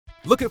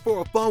Looking for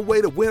a fun way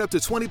to win up to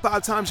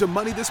 25 times your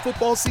money this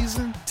football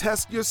season?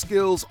 Test your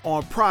skills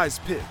on Prize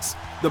Picks,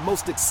 the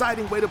most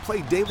exciting way to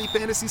play daily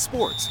fantasy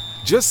sports.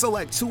 Just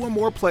select 2 or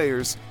more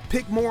players,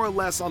 pick more or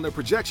less on their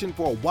projection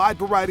for a wide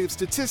variety of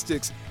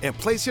statistics, and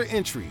place your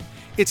entry.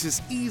 It's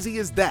as easy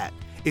as that.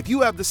 If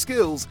you have the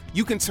skills,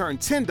 you can turn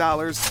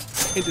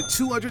 $10 into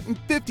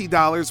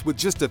 $250 with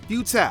just a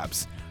few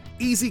taps.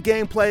 Easy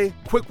gameplay,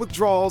 quick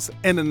withdrawals,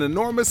 and an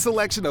enormous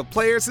selection of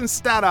players and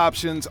stat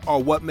options are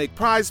what make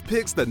Prize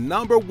Picks the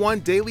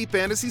 #1 daily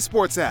fantasy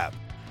sports app.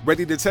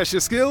 Ready to test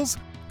your skills?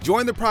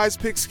 Join the Prize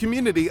Picks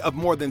community of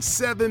more than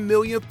 7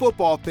 million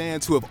football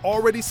fans who have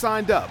already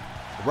signed up.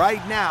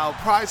 Right now,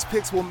 Prize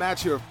Picks will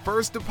match your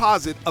first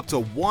deposit up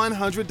to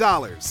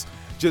 $100.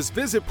 Just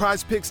visit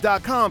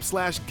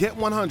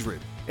prizepicks.com/get100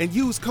 and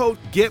use code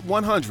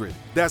GET100.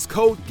 That's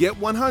code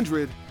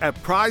GET100 at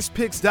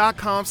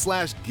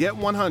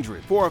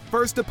prizepicks.com/get100 for a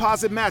first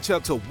deposit match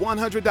up to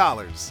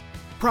 $100.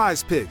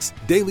 Prize Picks,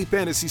 daily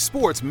fantasy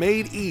sports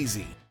made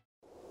easy.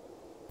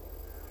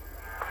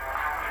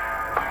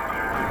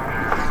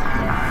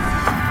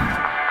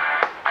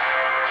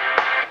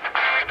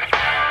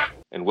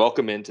 And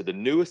welcome into the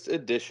newest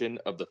edition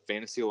of the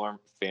Fantasy Alarm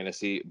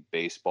Fantasy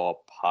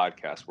Baseball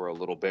Podcast. We're a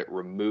little bit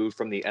removed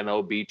from the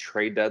MLB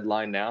trade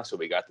deadline now, so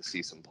we got to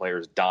see some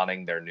players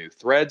donning their new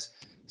threads,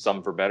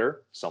 some for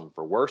better, some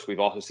for worse. We've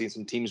also seen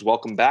some teams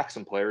welcome back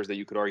some players that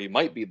you could argue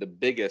might be the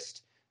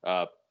biggest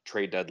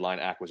trade deadline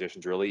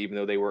acquisitions, really, even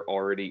though they were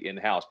already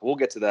in-house. But we'll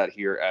get to that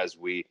here as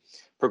we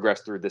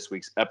progress through this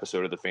week's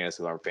episode of the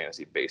Fantasy Alarm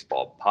Fantasy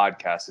Baseball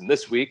Podcast. And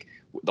this week,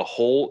 the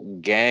whole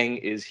gang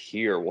is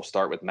here. We'll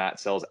start with Matt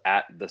Sells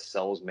at the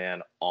Sellsman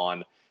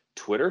on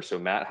Twitter. So,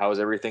 Matt, how is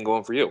everything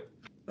going for you?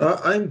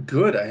 I'm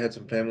good. I had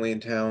some family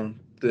in town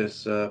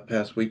this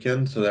past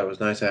weekend, so that was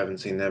nice. I haven't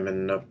seen them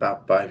in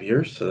about 5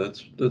 years, so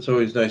that's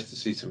always nice to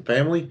see some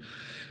family.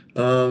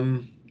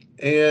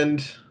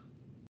 And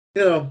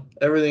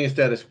everything is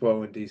status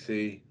quo in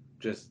DC.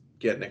 Just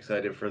getting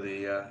excited for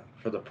the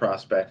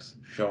prospects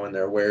showing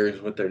their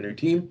wares with their new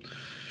team.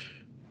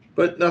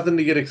 But nothing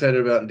to get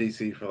excited about in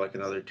DC for like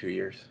another 2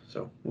 years.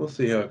 So we'll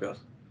see how it goes.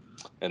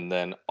 And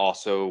then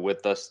also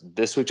with us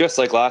this week, just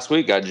like last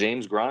week, got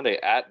James Grande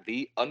at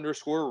the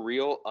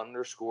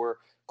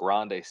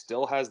 _real_Grande.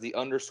 Still has the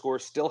underscore,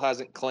 still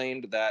hasn't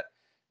claimed that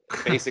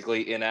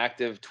basically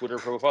inactive Twitter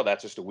profile.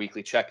 That's just a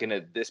weekly check-in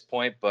at this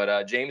point.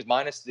 But James,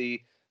 minus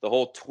the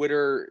whole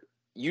Twitter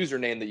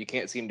username that you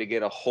can't seem to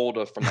get a hold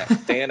of from that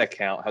fan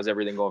account, how's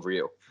everything going for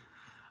you?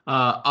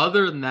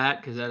 Other than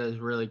that, because that has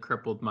really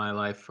crippled my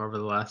life over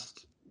the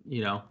last,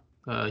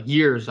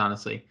 years,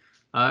 honestly.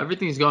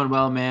 Everything's going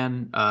well,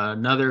 man.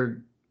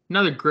 Another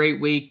great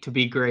week to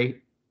be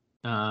great.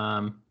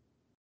 And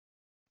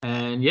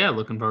yeah,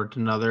 looking forward to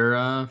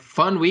another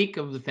fun week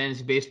of the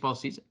fantasy baseball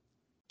season.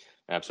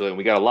 Absolutely.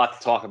 We got a lot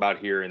to talk about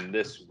here in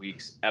this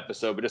week's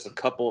episode, but just a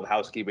couple of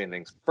housekeeping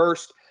things.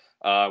 First,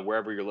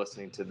 wherever you're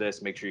listening to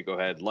this, make sure you go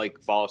ahead, like,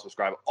 follow,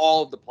 subscribe,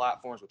 all of the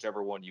platforms,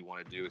 whichever one you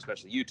want to do,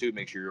 especially YouTube.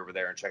 Make sure you're over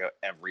there and check out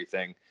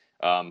everything.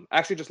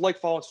 Actually, just like,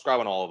 follow, and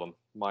subscribe on all of them.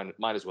 Mine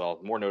as well.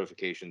 More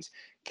notifications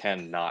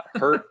cannot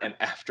hurt. And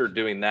after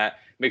doing that,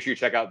 make sure you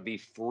check out the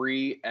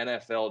free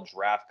NFL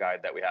draft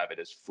guide that we have. It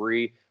is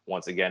free.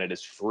 Once again, it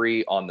is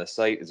free on the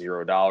site,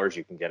 $0.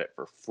 You can get it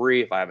for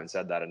free. If I haven't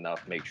said that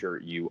enough, make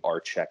sure you are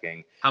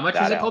checking. How much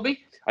is it,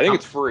 Colby? I think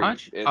it's free.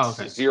 Much? It's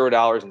okay.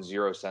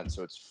 $0.00.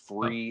 So it's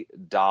free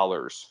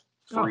dollars.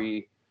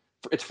 Free.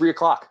 Oh. It's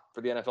 $3:00 for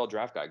the NFL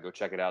draft guide. Go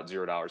check it out.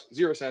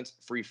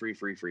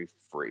 $0.00.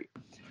 Free.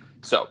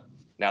 So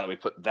now that we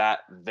put that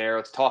there,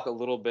 let's talk a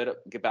little bit,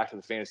 get back to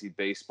the fantasy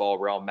baseball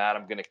realm. Matt,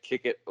 I'm going to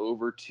kick it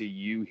over to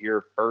you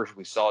here first.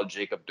 We saw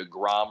Jacob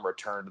deGrom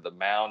return to the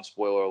mound.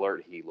 Spoiler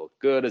alert, he looked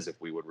good, as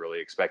if we would really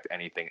expect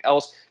anything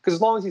else. Because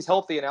as long as he's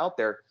healthy and out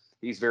there,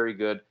 he's very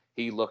good.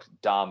 He looked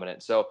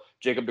dominant. So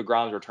Jacob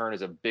deGrom's return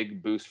is a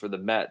big boost for the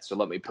Mets. So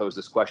let me pose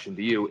this question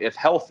to you. If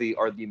healthy,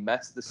 are the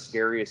Mets the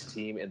scariest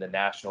team in the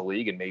National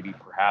League and maybe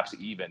perhaps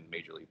even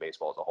Major League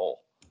Baseball as a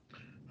whole?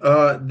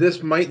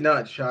 This might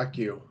not shock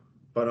you,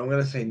 but I'm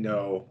going to say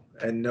no.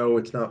 And no,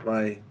 it's not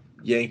my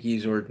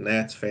Yankees or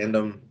Nats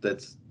fandom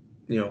that's,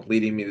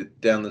 leading me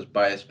down this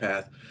biased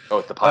path. Oh,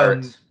 it's the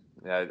Pirates.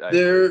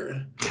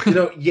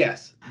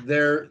 Yes,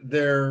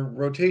 their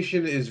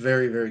rotation is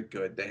very, very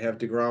good. They have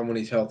deGrom when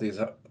he's healthy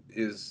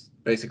is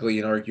basically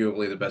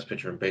inarguably the best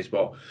pitcher in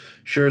baseball.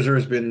 Scherzer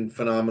has been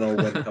phenomenal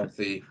when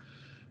healthy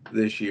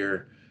this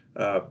year.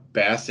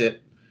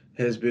 Bassett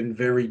has been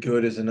very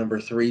good as a number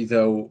 3,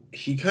 though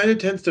he kind of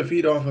tends to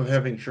feed off of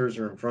having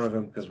Scherzer in front of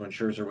him because when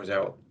Scherzer was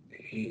out,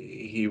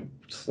 he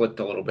slipped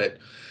a little bit.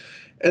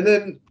 And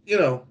then,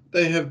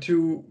 they have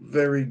 2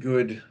 very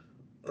good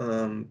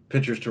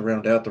pitchers to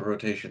round out the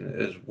rotation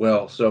as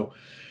well. So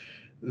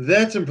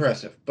that's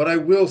impressive. But I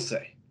will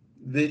say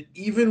that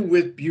even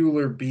with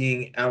Buehler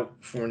being out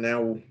for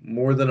now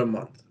more than a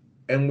month,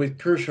 and with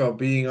Kershaw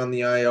being on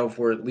the IL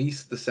for at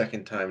least the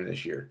second time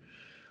this year,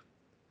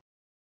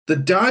 the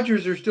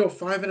Dodgers are still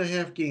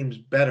 5.5 games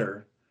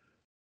better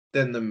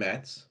than the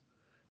Mets.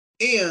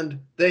 And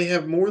they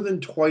have more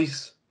than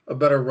twice a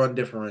better run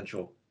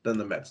differential than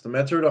the Mets. The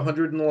Mets are at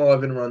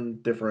 111 run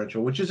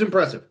differential, which is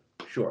impressive,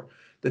 sure.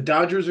 The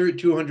Dodgers are at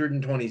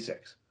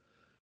 226.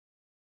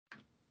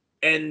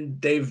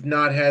 And they've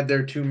not had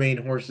their two main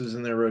horses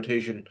in their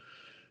rotation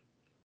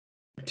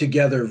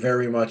together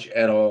very much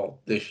at all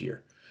this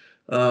year.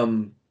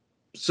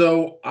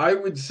 So I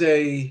would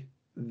say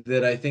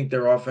that I think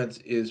their offense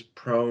is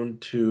prone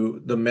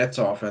to, the Mets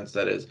offense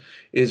that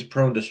is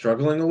prone to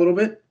struggling a little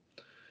bit.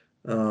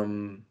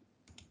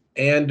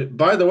 And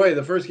by the way,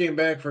 the first game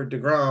back for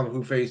DeGrom,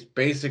 who faced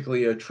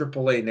basically a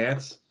AAA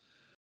Nats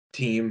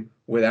team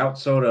without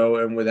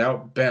Soto and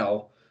without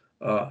Bell,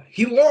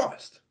 he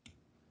lost.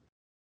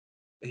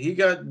 He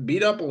got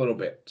beat up a little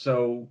bit.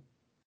 So,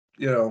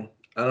 I don't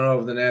know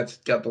if the Nats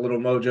got the little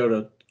mojo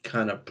to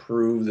kind of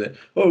prove that,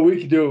 we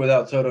could do it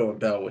without Soto and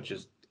Bell, which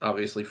is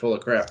obviously full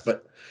of crap.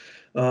 But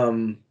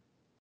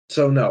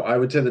so no, I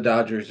would say the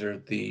Dodgers are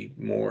the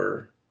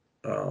more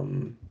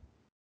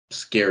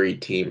scary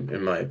team,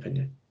 in my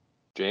opinion.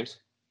 James?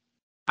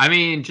 I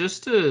mean,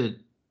 just to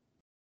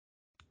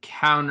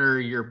counter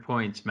your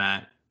points,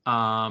 Matt,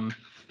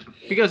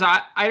 because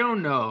I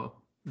don't know.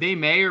 They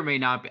may or may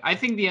not be. I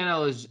think the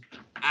NL is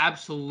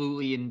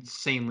absolutely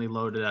insanely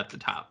loaded at the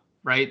top,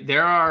 right?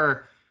 There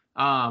are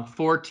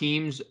 4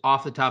 teams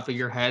off the top of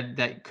your head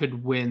that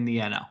could win the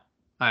NL,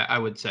 I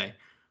would say.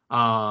 2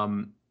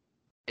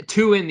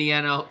 in the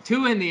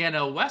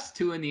NL West,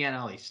 2 in the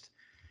NL East.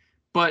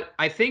 But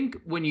I think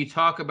when you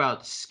talk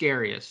about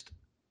scariest,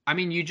 I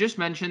mean, you just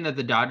mentioned that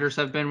the Dodgers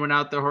have been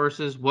without their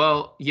horses.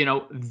 Well,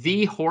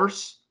 the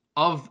horse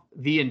of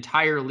the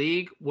entire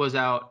league was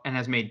out and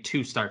has made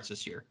 2 starts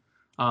this year,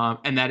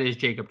 and that is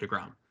Jacob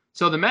deGrom.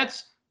 So the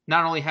Mets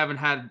not only haven't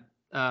had,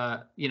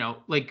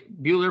 like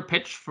Buehler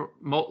pitched for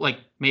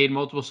made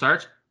multiple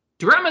starts,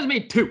 deGrom has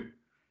made 2,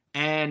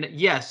 and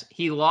yes,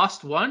 he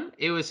lost 1.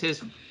 It was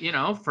his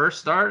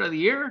first start of the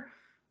year,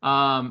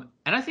 and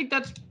I think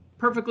that's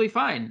perfectly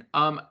fine.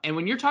 And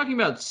when you're talking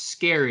about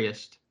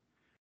scariest,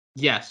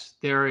 yes,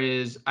 there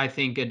is, I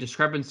think, a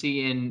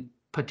discrepancy in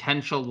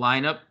potential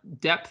lineup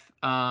depth.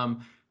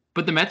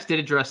 But the Mets did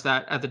address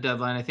that at the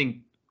deadline. I think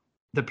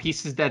the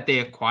pieces that they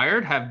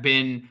acquired have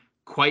been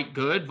quite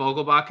good.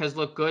 Vogelbach has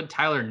looked good.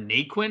 Tyler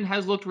Naquin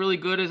has looked really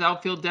good as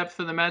outfield depth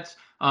for the Mets.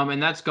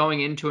 And that's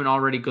going into an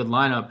already good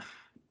lineup.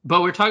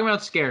 But we're talking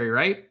about scary,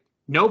 right?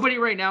 Nobody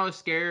right now is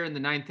scarier in the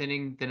 9th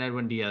inning than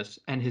Edwin Diaz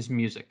and his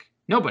music.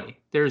 Nobody.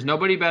 There's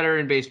nobody better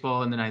in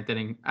baseball in the 9th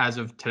inning as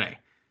of today.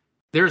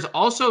 There's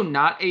also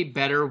not a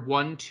better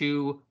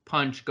 1-2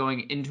 punch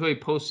going into a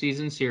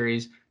postseason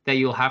series that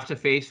you'll have to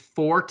face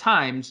 4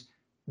 times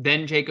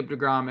than Jacob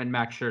deGrom and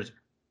Max Scherzer.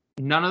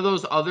 None of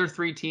those other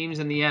 3 teams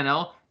in the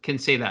NL can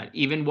say that.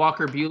 Even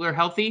Walker Buehler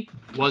healthy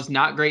was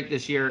not great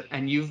this year,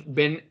 and you've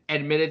been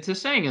admitted to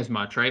saying as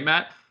much, right,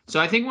 Matt? So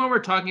I think when we're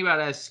talking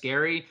about as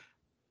scary,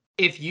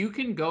 if you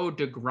can go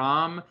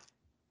deGrom,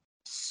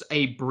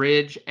 a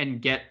bridge,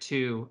 and get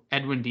to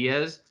Edwin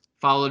Diaz,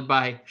 followed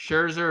by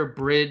Scherzer,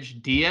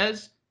 bridge,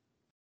 Diaz,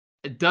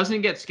 it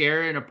doesn't get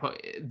scarier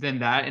than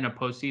that in a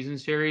postseason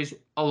series,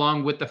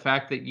 along with the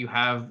fact that you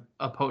have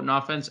a potent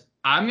offense.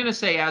 I'm going to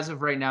say as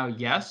of right now,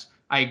 yes,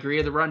 I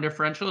agree the run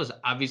differential is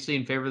obviously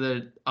in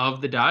favor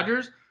of the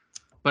Dodgers,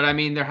 but I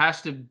mean,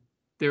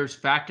 there's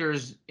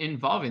factors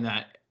involving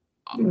that.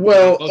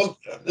 Well,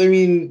 I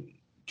mean,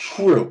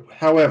 true.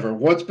 However,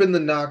 what's been the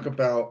knock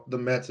about the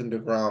Mets and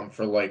deGrom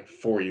for like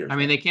 4 years? I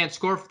mean, they can't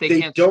score.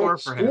 They can't don't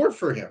score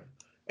for him,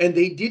 and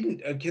they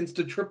didn't against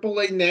the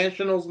AAA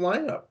Nationals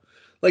lineup.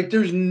 Like,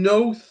 there's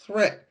no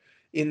threat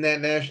in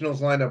that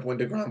Nationals lineup when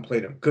deGrom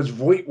played him because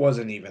Voit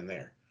wasn't even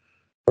there,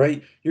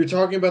 right? You're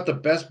talking about the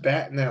best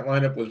bat in that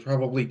lineup was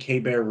probably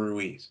K-Bear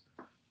Ruiz,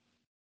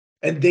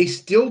 and they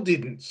still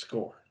didn't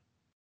score.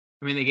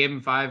 I mean, they gave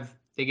him 5.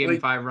 They gave him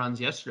 5 runs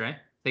yesterday.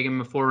 They gave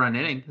him a 4-run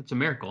inning. That's a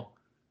miracle.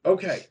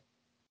 Okay,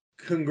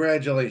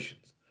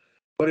 congratulations.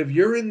 But if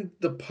you're in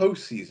the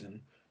postseason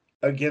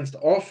against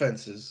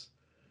offenses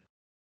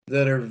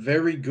that are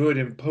very good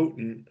and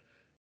potent,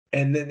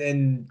 and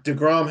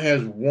deGrom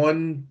has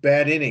 1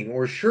 bad inning,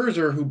 or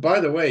Scherzer, who,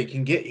 by the way,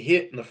 can get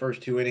hit in the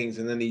first 2 innings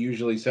and then he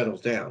usually settles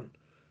down,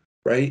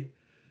 right?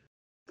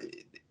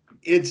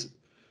 It's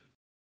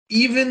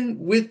even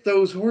with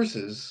those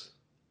horses,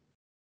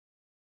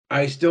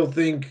 I still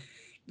think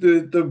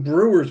the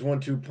Brewers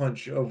 1-2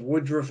 punch of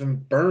Woodruff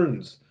and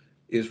Burns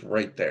is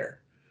right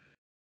there.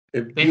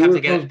 If they have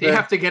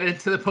to get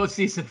into the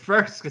postseason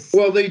first.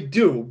 Well, they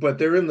do, but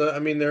they're in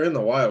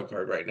the wild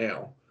card right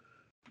now.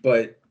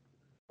 But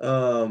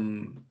I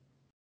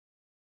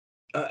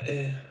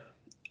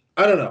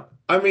don't know.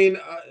 I mean,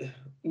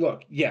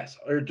 look, yes,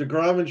 are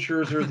deGrom and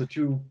Scherzer the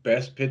 2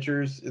 best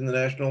pitchers in the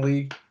National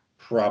League?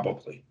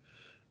 Probably.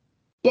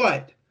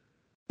 But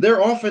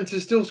their offense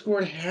is still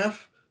scored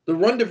half. The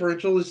run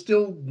differential is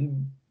still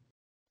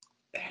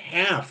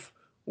half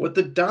what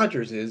the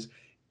Dodgers is,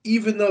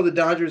 even though the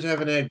Dodgers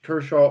haven't had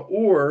Kershaw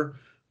or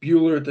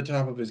Buehler at the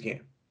top of his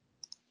game.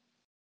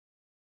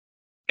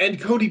 And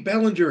Cody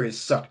Bellinger has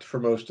sucked for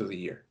most of the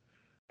year.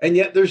 And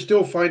yet they're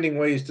still finding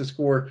ways to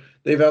score.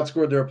 They've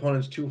outscored their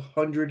opponents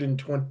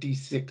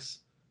 226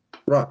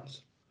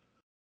 runs.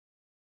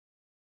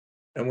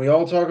 And we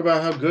all talk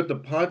about how good the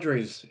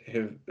Padres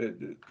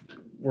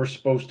were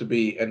supposed to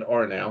be and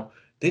are now.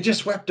 They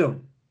just swept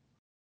them.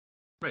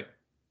 Right.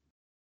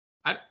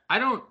 I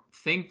don't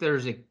think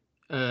there's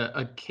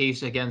a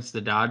case against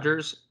the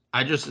Dodgers.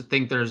 I just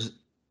think there's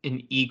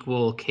an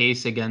equal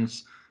case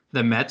against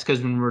the Mets,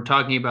 because when we're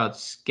talking about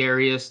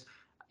scariest,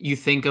 you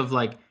think of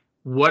like,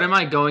 what am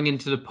I going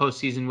into the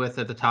postseason with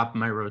at the top of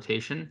my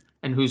rotation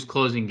and who's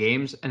closing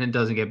games, and it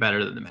doesn't get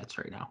better than the Mets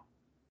right now.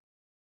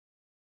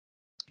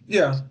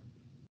 Yeah.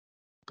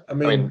 I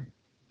mean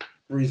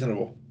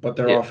reasonable, but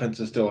their offense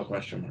is still a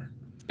question mark.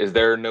 Is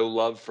there no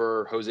love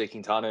for Jose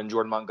Quintana and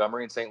Jordan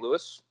Montgomery in St.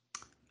 Louis?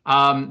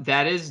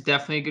 That is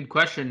definitely a good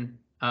question.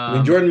 I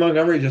mean, Jordan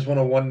Montgomery just won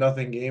a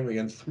 1-0 game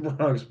against the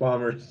Bronx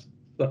Bombers.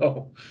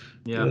 So,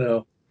 yeah. You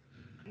know.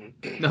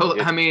 No,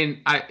 I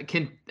mean,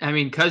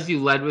 because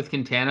you led with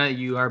Quintana,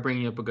 you are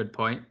bringing up a good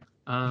point,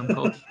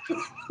 Coach.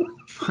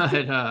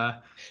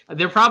 But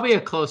they're probably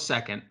a close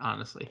second,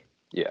 honestly.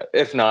 Yeah,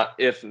 if not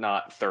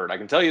third. I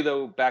can tell you,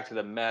 though, back to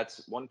the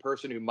Mets, one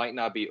person who might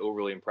not be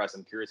overly impressed,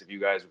 I'm curious if you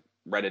guys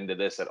read into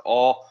this at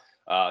all,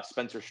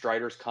 Spencer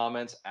Strider's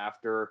comments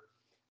after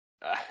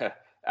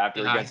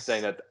against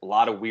saying that a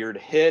lot of weird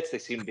hits, they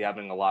seem to be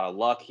having a lot of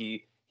luck.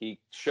 He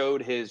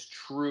showed his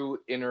true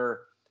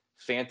inner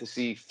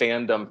fantasy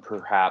fandom,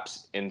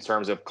 perhaps, in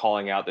terms of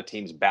calling out the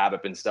team's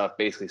BABIP and stuff,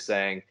 basically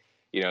saying,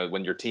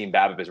 when your team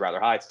BABIP is rather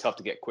high, it's tough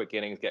to get quick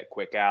innings, get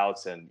quick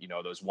outs, and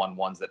those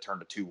 1-1s that turn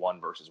to 2-1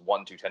 versus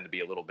 1-2 tend to be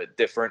a little bit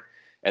different.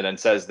 And then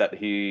says that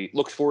he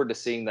looks forward to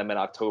seeing them in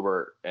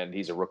October, and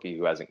he's a rookie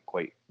who hasn't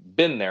quite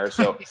been there.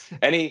 So,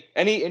 any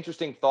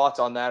interesting thoughts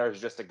on that, or is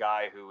just a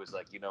guy who was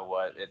like, you know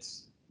what,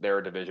 they're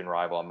a division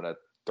rival. I'm going to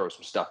throw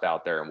some stuff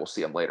out there, and we'll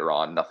see him later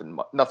on. Nothing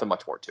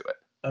much more to it.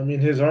 I mean,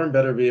 his arm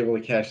better be able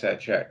to cash that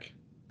check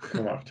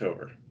come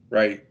October,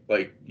 right?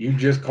 Like, you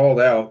just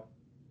called out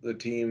the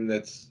team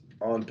that's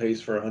on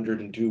pace for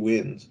 102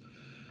 wins.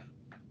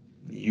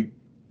 You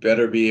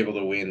better be able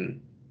to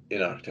win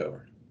in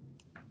October.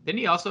 Didn't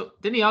he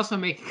also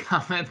make a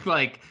comment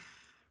like,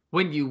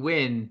 when you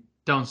win,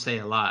 don't say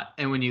a lot,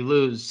 and when you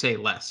lose, say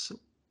less?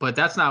 But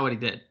that's not what he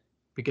did,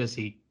 because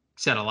he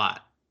said a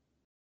lot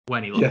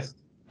when he lost. Yes.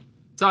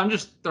 So I'm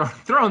just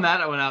throwing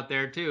that one out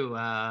there too.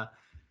 I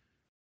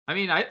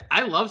mean,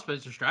 I love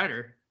Spencer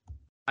Strider.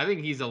 I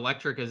think he's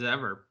electric as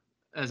ever,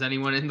 as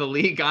anyone in the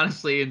league,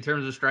 honestly, in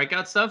terms of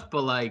strikeout stuff.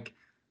 But like,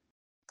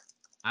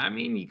 I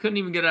mean, you couldn't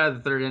even get out of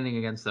the third inning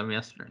against them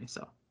yesterday.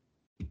 So.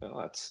 Well,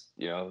 that's,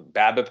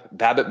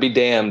 BABIP be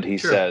damned, he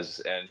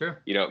says. And,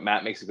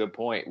 Matt makes a good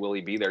point. Will he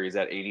be there? He's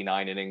at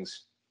 89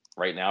 innings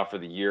right now for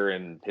the year,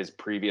 and his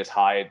previous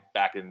high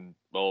back in,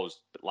 it was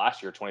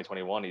last year,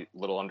 2021, he's a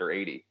little under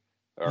 80.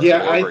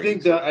 Yeah, I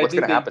think what's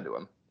going to happen to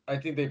him? I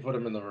think they put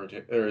him in the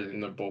in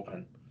the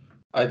bullpen.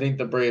 I think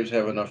the Braves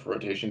have enough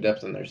rotation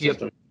depth in their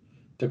system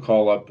to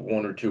call up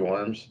one or two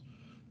arms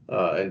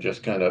and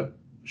just kind of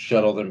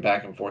shuttle them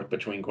back and forth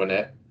between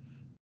Gwinnett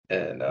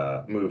and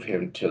move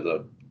him to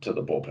the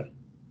bullpen.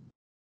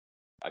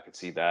 I could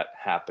see that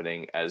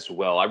happening as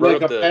well. I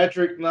wrote like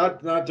Patrick,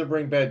 not to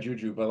bring bad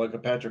juju, but like a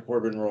Patrick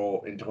Corbin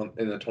role in the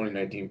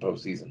 2019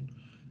 postseason,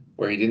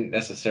 where he didn't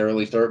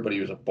necessarily start, but he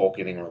was a bulk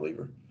inning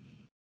reliever.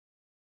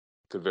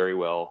 Could very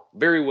well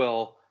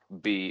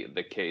be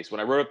the case.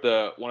 When I wrote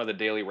up one of the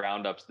daily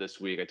roundups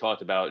this week, I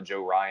talked about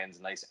Joe Ryan's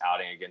nice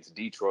outing against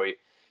Detroit,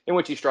 in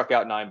which he struck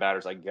out 9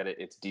 batters. I get it,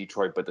 it's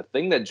Detroit, but the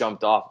thing that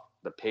jumped off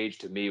the page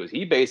to me was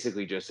he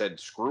basically just said,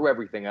 screw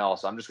everything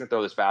else. I'm just going to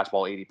throw this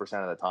fastball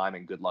 80% of the time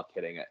and good luck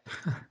hitting it.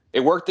 It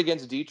worked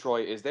against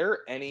Detroit. Is there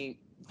any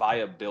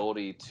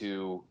viability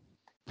to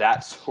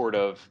that sort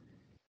of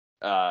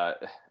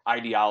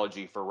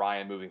ideology for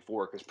Ryan moving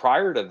forward? Because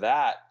prior to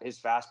that, his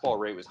fastball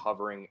rate was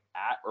hovering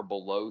at or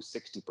below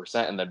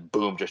 60%, and then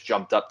boom, just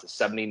jumped up to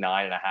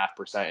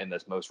 79.5% in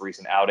this most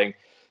recent outing.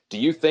 Do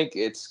you think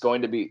it's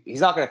going to be – he's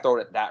not going to throw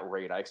it at that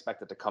rate. I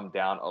expect it to come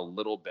down a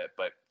little bit,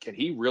 but can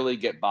he really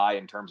get by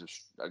in terms of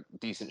a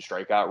decent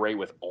strikeout rate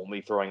with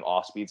only throwing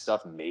off-speed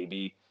stuff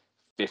maybe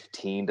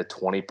 15 to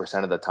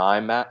 20% of the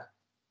time, Matt?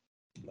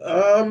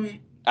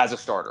 As a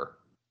starter.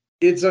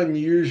 It's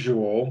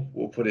unusual,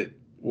 we'll put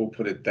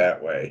it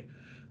that way.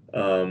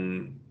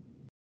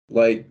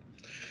 Like,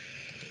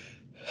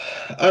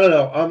 I don't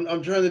know.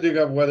 I'm trying to dig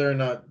up whether or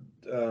not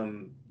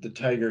the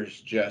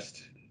Tigers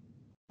just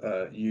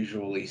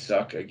usually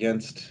suck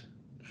against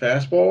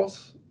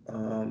fastballs.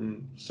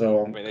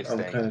 So they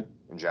stink kind of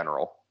in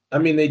general. I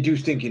mean, they do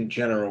stink in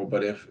general,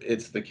 but if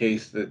it's the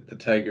case that the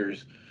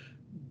Tigers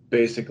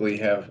basically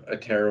have a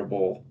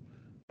terrible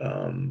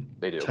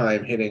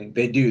time hitting,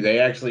 they do. They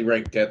actually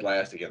rank dead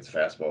last against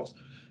fastballs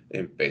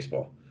in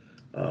baseball.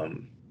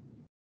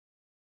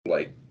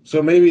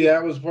 So maybe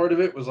that was part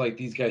of it, was like,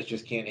 these guys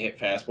just can't hit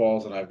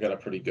fastballs, and I've got a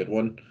pretty good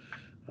one.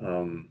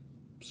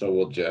 So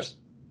we'll just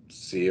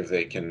see if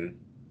they can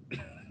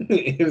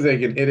hit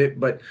it.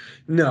 But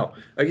no,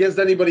 against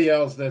anybody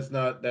else, that's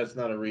not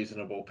a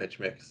reasonable pitch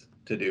mix.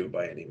 to do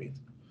by any means.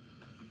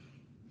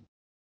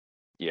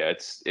 Yeah,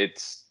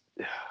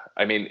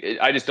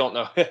 I just don't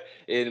know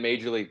in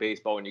Major League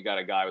Baseball when you got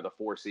a guy with a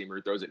four-seamer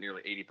who throws it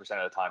nearly 80%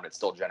 of the time, it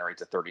still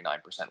generates a 39%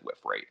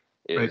 whiff rate.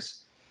 Right.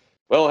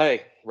 Well,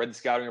 hey, read the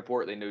scouting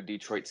report. They know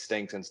Detroit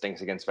stinks and stinks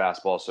against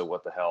fastball, so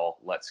what the hell?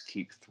 Let's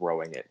keep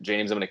throwing it.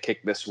 James, I'm going to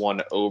kick this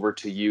one over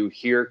to you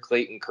here.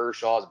 Clayton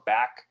Kershaw's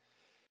back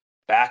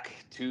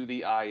to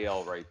the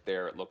IL right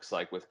there, it looks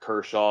like, with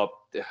Kershaw.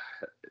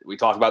 We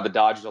talked about the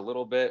Dodgers a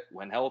little bit.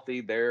 When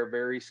healthy, they're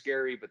very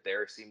scary, but they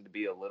seem to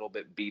be a little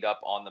bit beat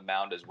up on the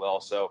mound as well.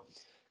 So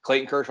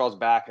Clayton Kershaw's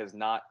back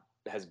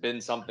has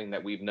been something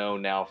that we've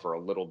known now for a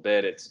little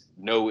bit. It's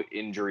no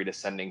injury to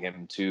sending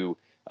him to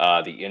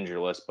the injury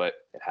list, but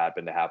it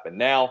happened to happen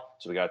now,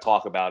 so we got to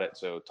talk about it.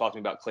 So talk to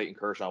me about Clayton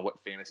Kershaw and what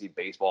fantasy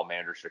baseball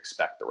manager should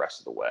expect the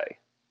rest of the way.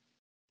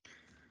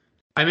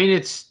 I mean,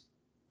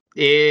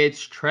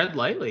 it's tread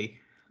lightly,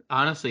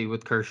 honestly,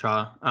 with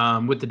Kershaw.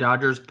 With the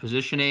Dodgers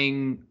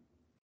positioning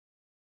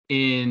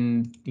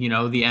in, the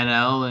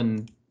NL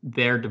and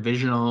their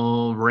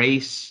divisional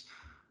race,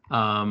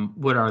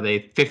 what are they,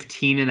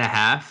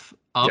 15.5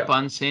 up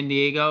on San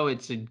Diego?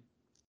 It's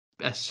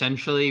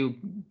essentially,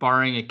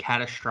 barring a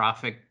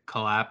catastrophic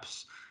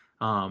collapse,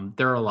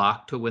 they're a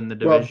lock to win the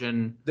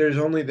division.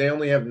 Well, they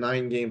only have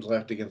 9 games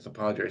left against the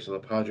Padres, so the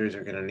Padres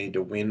are going to need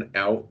to win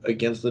out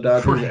against the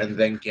Dodgers and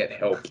then get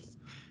help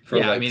for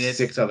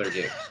 6 other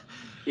games.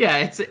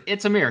 Yeah,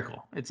 it's a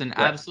miracle. It's an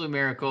absolute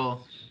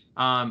miracle.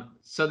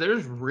 So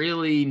there's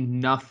really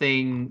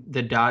nothing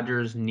the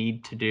Dodgers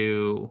need to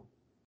do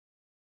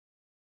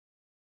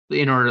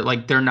in order,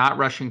 they're not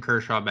rushing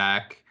Kershaw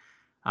back.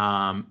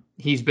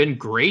 He's been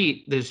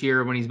great this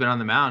year when he's been on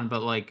the mound,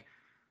 but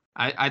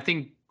I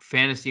think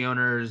fantasy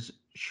owners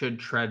should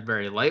tread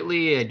very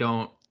lightly. I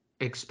don't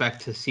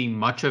expect to see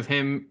much of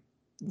him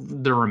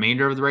the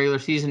remainder of the regular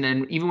season.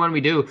 And even when we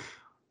do,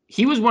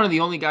 he was one of the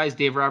only guys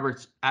Dave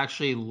Roberts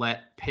actually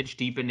let pitch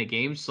deep into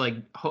games.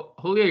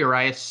 Julio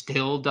Urias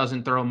still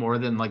doesn't throw more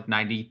than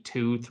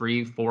 92,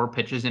 3, 4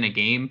 pitches in a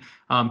game.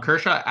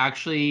 Kershaw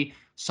actually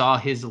saw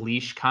his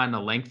leash kind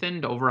of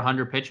lengthened over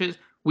 100 pitches.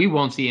 We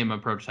won't see him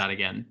approach that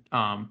again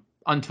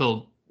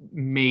until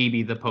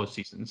maybe the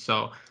postseason.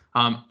 So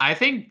I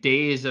think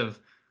days of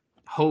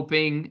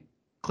hoping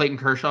Clayton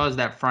Kershaw is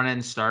that front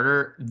end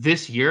starter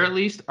this year, at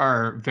least,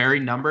 are very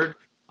numbered.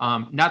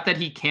 Not that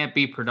he can't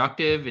be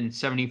productive in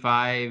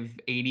 75,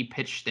 80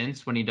 pitch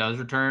stints when he does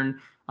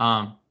return.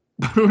 But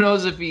who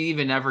knows if he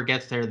even ever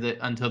gets there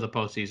until the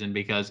postseason,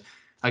 because,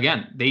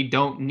 again, they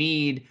don't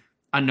need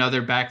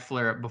another back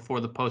flare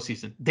before the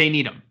postseason. They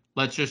need him.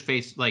 Let's just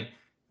face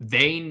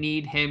they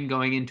need him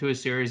going into a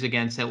series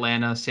against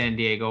Atlanta, San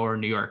Diego, or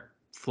New York,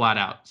 flat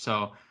out.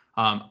 So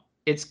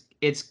it's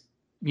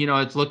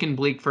looking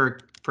bleak for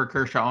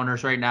Kershaw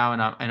owners right now,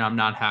 and I'm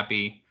not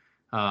happy.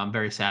 I'm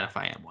very sad if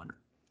I am one.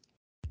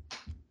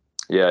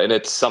 Yeah, and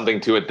it's something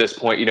to at this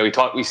point.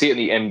 We see it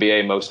in the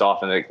NBA most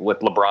often, with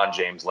LeBron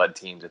James led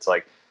teams. It's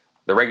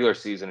the regular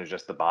season is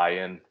just the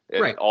buy-in.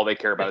 Right. All they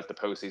care about is the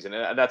postseason,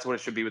 and that's what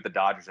it should be with the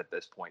Dodgers at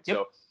this point. Yep.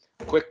 So,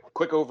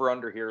 quick over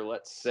under here.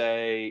 Let's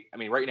say,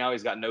 right now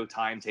he's got no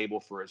timetable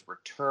for his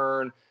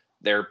return.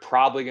 They're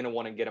probably going to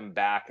want to get him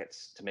back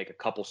to make a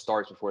couple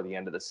starts before the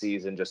end of the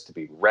season, just to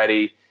be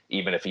ready,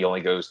 even if he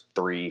only goes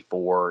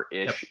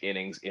 3-4-ish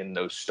innings in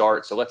those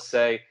starts. So let's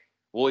say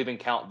we'll even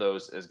count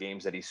those as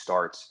games that he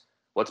starts.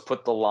 Let's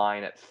put the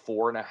line at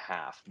 4.5.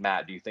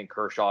 Matt, do you think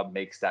Kershaw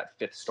makes that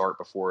 5th start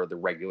before the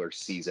regular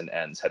season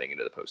ends heading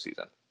into the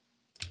postseason?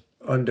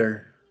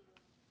 Under.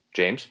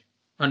 James?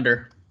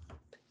 Under.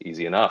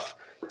 Easy enough.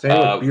 Same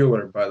with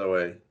Bueller, by the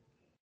way.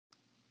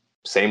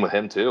 Same with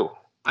him, too.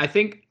 I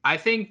think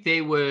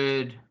they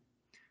would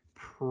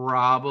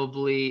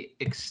probably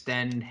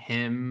extend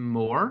him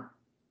more,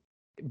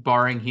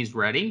 barring he's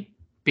ready,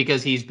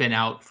 because he's been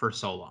out for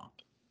so long.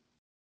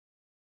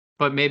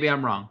 But maybe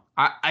I'm wrong.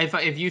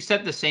 If you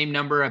set the same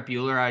number at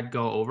Bueller, I'd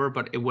go over,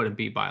 but it wouldn't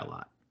be by a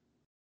lot.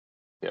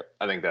 Yep,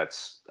 I think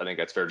that's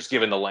fair. Just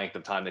given the length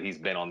of time that he's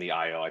been on the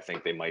IL, I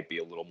think they might be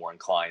a little more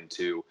inclined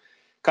to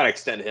kind of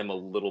extend him a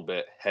little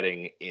bit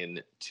heading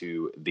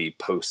into the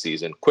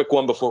postseason. Quick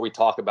one before we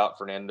talk about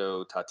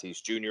Fernando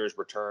Tatis Jr.'s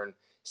return.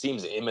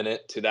 Seems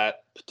imminent to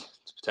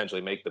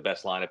potentially make the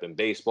best lineup in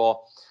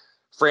baseball.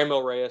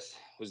 Franmil Reyes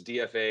was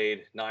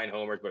DFA'd, 9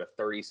 homers, but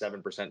a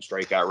 37%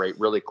 strikeout rate.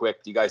 Really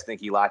quick, do you guys think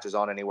he latches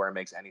on anywhere and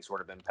makes any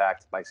sort of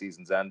impact by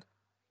season's end?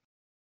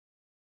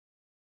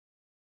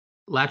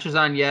 Latches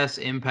on, yes.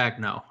 Impact,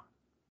 no.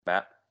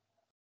 Matt?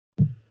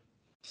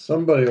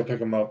 Somebody will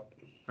pick him up.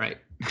 Right.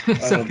 I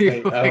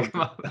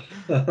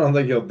don't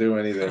think he'll do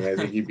anything. I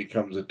think he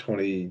becomes a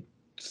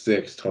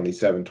 26,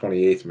 27,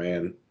 28th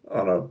man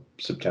on a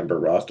September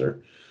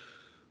roster.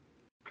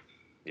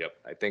 Yep,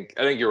 I think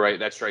you're right.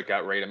 That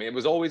strikeout rate, it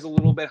was always a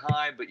little bit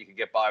high, but you could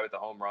get by with the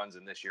home runs.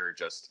 And this year,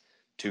 just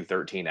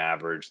 213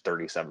 average,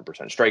 37%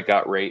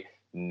 strikeout rate.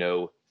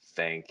 No,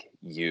 thank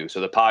you.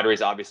 So the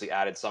Padres obviously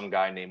added some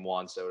guy named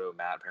Juan Soto.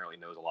 Matt apparently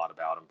knows a lot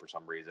about him for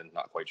some reason.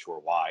 Not quite sure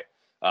why.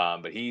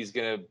 But he's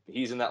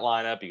in that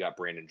lineup. You got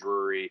Brandon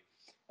Drury.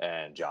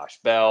 and Josh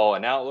Bell.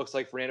 And now it looks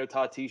like Fernando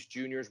Tatis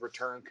Jr.'s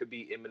return could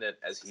be imminent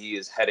as he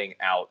is heading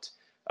out.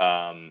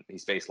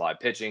 He's faced live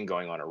pitching,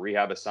 going on a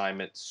rehab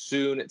assignment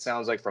soon, it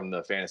sounds like, from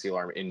the Fantasy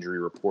Alarm injury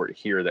report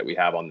here that we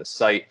have on the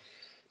site.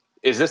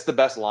 Is this the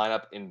best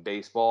lineup in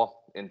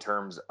baseball in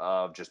terms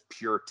of just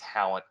pure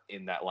talent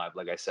in that lineup?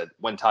 Like I said,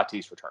 when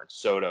Tatis returns,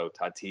 Soto,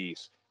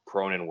 Tatis,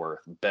 Cronenworth,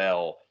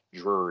 Bell,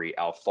 Drury,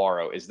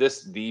 Alfaro. Is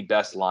this the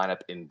best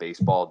lineup in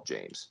baseball,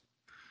 James?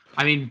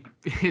 I mean,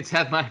 it's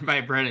headlined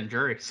by Brennan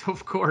Drury, so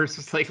of course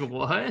it's like,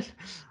 what?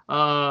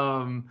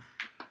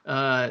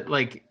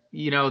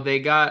 They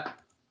got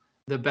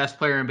the best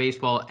player in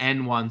baseball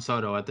and Juan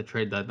Soto at the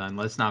trade deadline.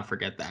 Let's not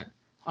forget that.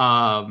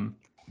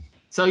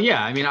 So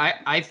yeah, I mean,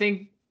 I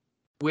think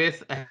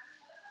with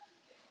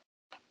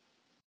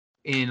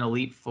in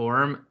elite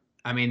form,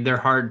 I mean, they're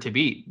hard to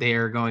beat. They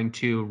are going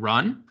to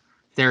run.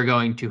 They're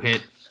going to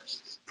hit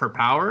for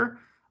power.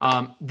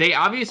 They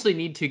obviously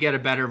need to get a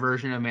better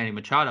version of Manny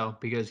Machado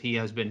because he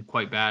has been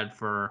quite bad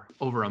for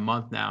over a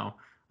month now.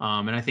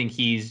 And I think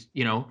he's,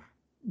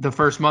 the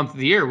first month of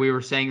the year, we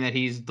were saying that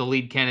he's the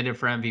lead candidate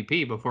for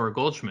MVP before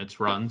Goldschmidt's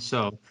run.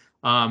 So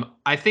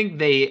I think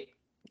they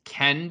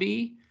can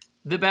be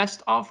the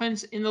best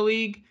offense in the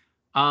league.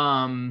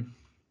 I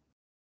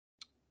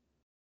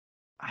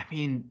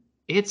mean,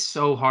 it's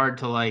so hard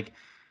to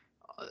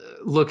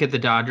look at the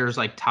Dodgers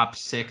top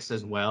 6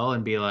 as well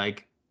and be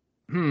like,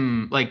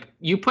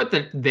 you put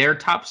their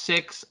top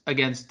 6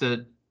 against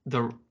the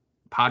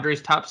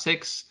Padres top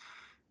 6,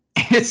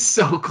 it's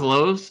so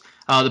close.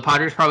 The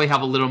Padres probably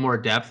have a little more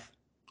depth,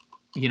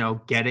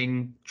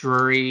 getting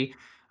Drury.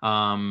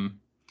 And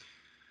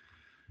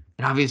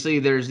obviously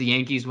there's the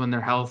Yankees when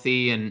they're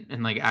healthy and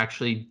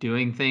actually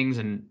doing things,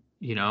 and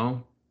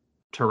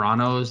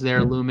Toronto is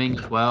there looming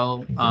as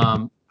well.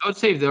 I would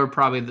say those are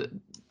probably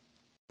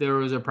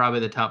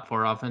the top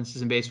 4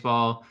 offenses in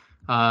baseball.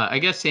 I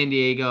guess San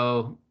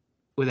Diego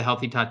with a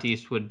healthy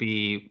Tatis would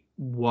be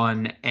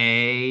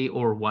 1A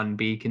or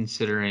 1B,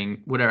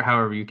 considering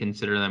however you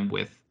consider them,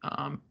 with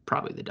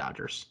probably the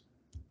Dodgers.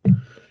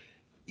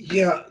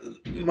 Yeah,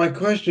 my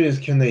question is,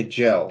 can they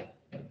gel?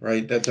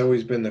 Right? That's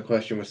always been the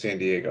question with San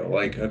Diego.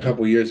 Like a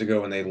couple years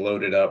ago when they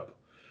loaded up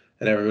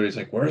and everybody's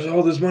like, where's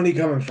all this money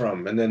coming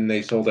from? And then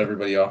they sold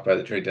everybody off by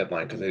the trade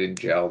deadline because they didn't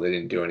gel. They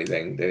didn't do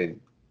anything. They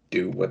didn't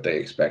do what they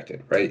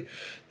expected, right?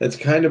 That's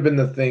kind of been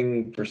the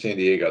thing for San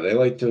Diego. They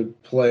like to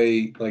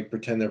play,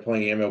 pretend they're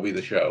playing MLB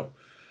The Show.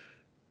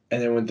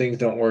 And then when things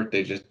don't work,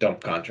 they just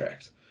dump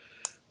contracts.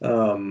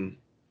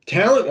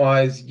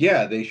 Talent-wise,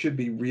 yeah, they should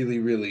be really,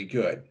 really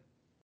good.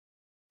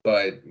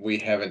 But we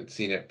haven't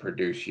seen it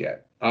produce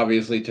yet.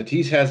 Obviously,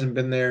 Tatis hasn't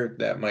been there.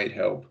 That might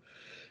help.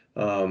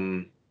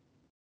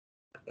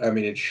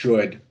 It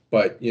should,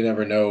 but you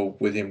never know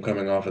with him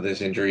coming off of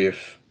this injury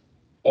if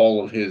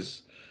all of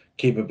his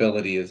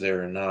capability is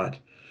there or not.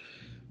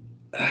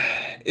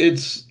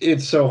 It's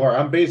so hard.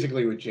 I'm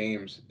basically with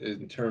James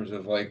in terms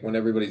of when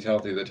everybody's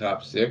healthy, the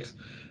top 6.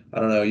 I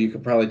don't know. You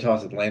could probably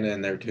toss Atlanta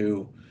in there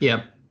too.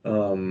 Yeah.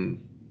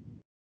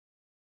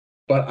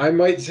 But I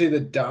might say the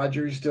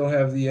Dodgers still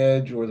have the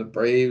edge, or the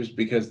Braves,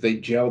 because they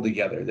gel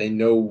together. They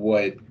know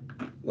what,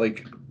 I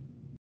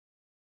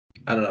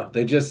don't know.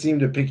 They just seem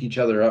to pick each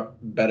other up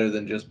better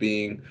than just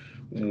being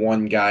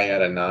one guy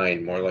out of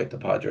 9, more like the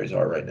Padres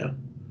are right now.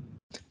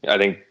 I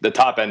think the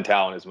top end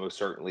talent is most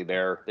certainly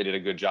there. They did a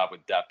good job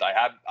with depth. I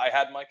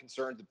had my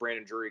concerns with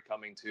Brandon Drury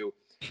coming to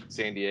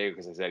San Diego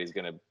because I said he's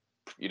going to,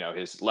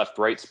 his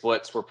left-right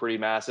splits were pretty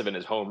massive and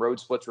his home-road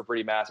splits were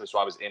pretty massive. So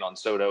I was in on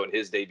Soto and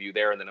his debut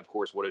there. And then, of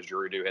course, what does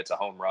Drury do? Hits a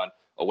home run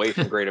away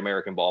from Great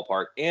American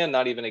Ballpark and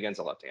not even against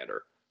a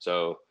left-hander.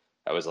 So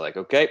I was like,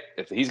 okay,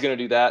 if he's going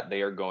to do that,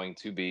 they are going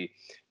to be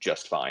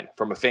just fine.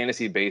 From a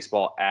fantasy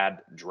baseball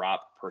ad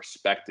drop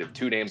perspective,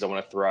 2 names I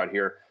want to throw out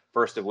here.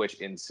 First of which,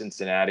 in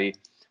Cincinnati,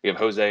 we have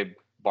Jose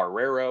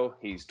Barrero.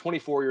 He's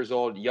 24 years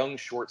old, young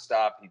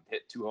shortstop. He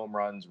hit 2 home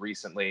runs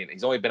recently, and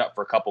he's only been up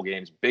for a couple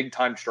games.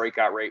 Big-time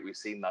strikeout rate we've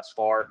seen thus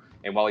far.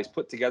 And while he's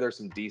put together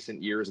some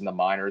decent years in the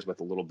minors with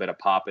a little bit of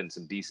pop and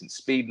some decent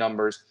speed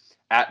numbers,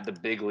 at the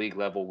big league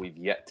level, we've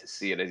yet to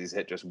see it, as he's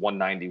hit just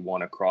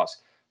 191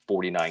 across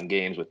 49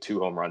 games with 2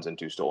 home runs and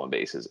 2 stolen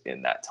bases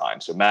in that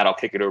time. So, Matt, I'll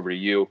kick it over to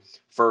you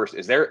first.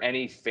 Is there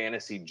any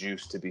fantasy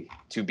juice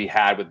to be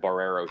had with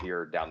Barrero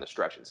here down the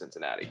stretch in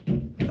Cincinnati?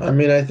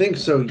 I think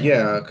so,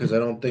 yeah, because I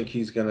don't think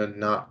he's going to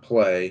not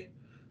play.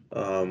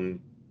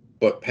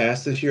 But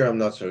past this year, I'm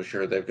not so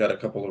sure. They've got a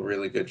couple of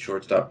really good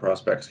shortstop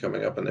prospects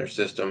coming up in their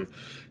system.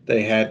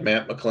 They had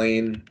Matt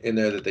McLean in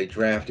there that they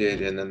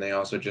drafted, and then they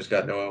also just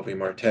got Noelvi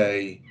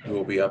Marte, who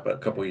will be up a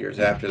couple years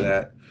after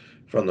that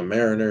from the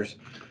Mariners.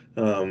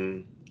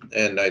 And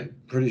I'm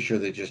pretty sure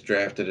they just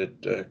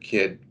drafted a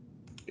kid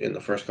in the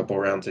first couple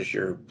of rounds this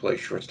year who plays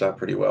shortstop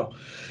pretty well.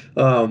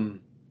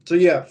 So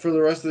yeah, for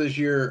the rest of this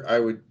year, I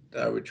would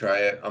try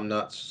it. I'm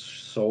not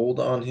sold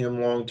on him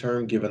long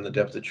term, given the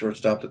depth at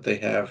shortstop that they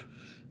have.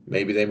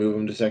 Maybe they move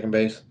him to second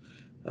base,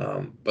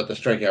 but the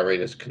strikeout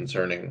rate is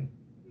concerning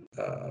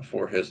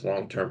for his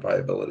long term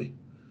viability.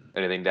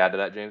 Anything to add to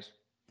that, James?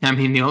 I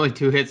mean, the only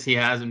 2 hits he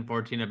has in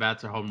 14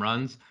 at-bats are home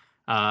runs.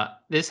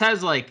 This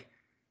has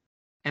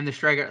and the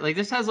striker,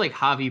 this has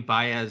Javi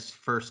Baez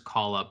first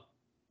call-up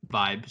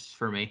vibes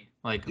for me.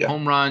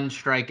 Home run,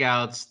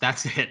 strikeouts,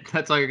 that's it.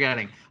 That's all you're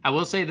getting. I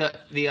will say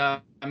that the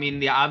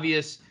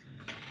obvious,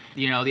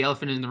 the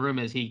elephant in the room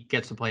is he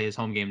gets to play his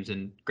home games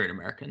in Great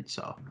American.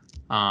 So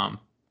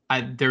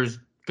there's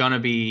going to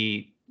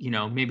be,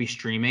 maybe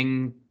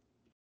streaming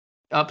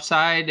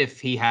upside if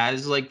he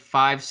has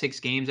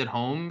 5-6 games at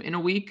home in a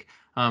week.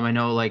 I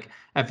know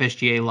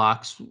FSGA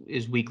locks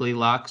is weekly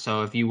lock.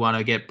 So if you want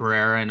to get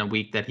Barrera in a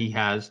week that he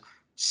has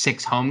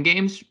 6 home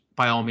games,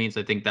 by all means,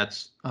 I think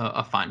that's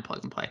a fine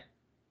plug and play.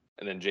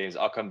 And then, James,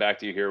 I'll come back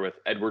to you here with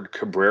Edward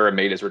Cabrera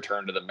made his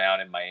return to the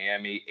mound in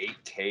Miami.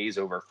 8 Ks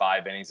over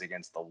 5 innings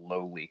against the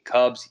lowly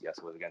Cubs. Yes,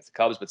 it was against the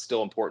Cubs, but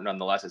still important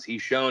nonetheless, as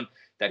he's shown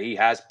that he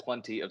has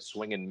plenty of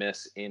swing and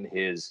miss in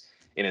his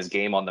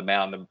game on the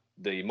mound.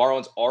 The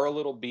Marlins are a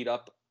little beat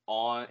up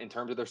in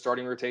terms of their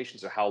starting rotation.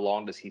 So how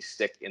long does he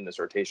stick in this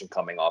rotation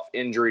coming off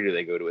injury? Do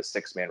they go to a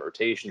 6-man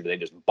rotation? Do they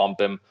just bump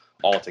him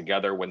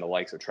altogether when the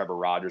likes of Trevor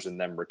Rogers and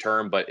them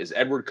return? But is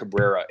Edward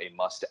Cabrera a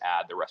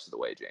must-add the rest of the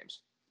way,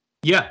 James?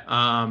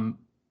 Yeah.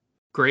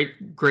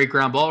 Great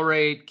ground ball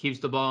rate, keeps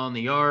the ball in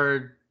the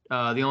yard.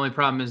 The only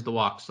problem is the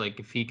walks.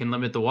 If he can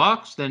limit the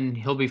walks, then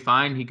he'll be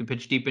fine. He can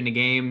pitch deep into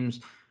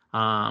games.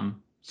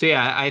 So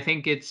yeah, I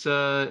think it's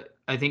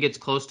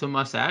close to a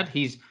must add.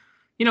 He's,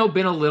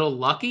 been a little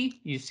lucky.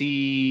 You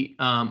see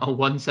a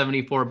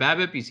 174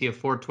 BABIP, you see a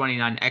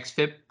 429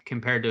 xFIP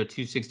compared to a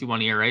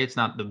 261 ERA. It's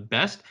not the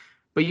best,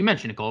 but you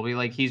mentioned it,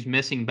 Colby. He's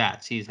missing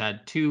bats. He's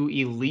had 2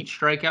 elite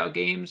strikeout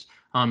games,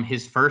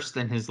 his first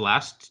and his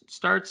last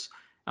starts.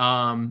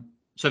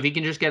 So if he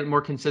can just get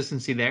more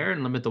consistency there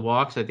and limit the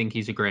walks, I think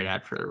he's a great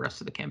ad for the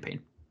rest of the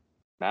campaign.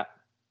 Matt?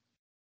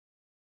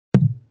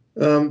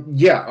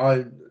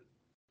 Yeah,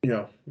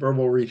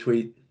 verbal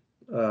retweet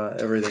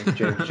everything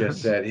James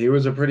just said. He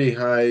was a pretty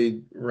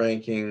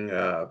high-ranking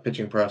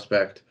pitching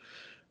prospect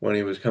when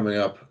he was coming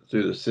up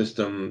through the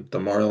system. The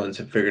Marlins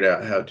have figured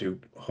out how to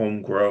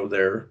home grow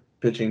their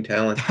pitching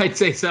talent. I'd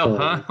say so,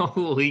 huh?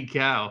 Holy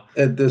cow.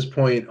 At this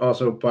point,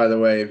 also, by the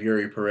way, if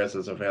Yuri Perez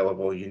is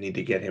available, you need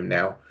to get him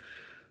now.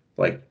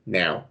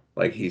 Now.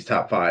 He's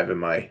top 5 in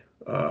my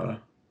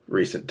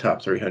recent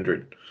top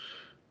 300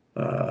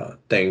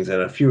 things.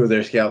 And a few of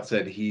their scouts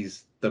said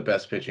he's the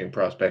best pitching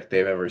prospect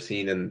they've ever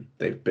seen, and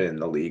they've been in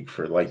the league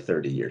for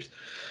 30 years.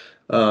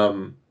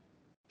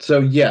 So,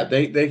 yeah,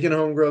 they can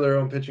home grow their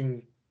own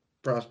pitching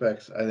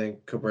prospects. I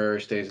think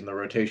Cabrera stays in the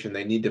rotation.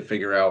 They need to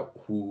figure out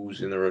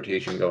who's in the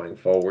rotation going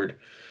forward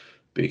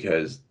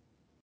because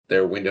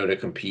their window to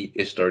compete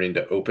is starting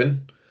to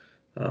open.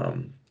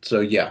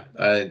 So, yeah,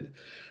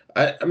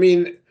 I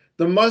mean,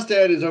 the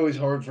must-add is always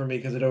hard for me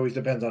because it always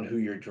depends on who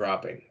you're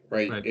dropping,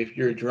 right? If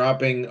you're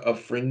dropping a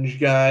fringe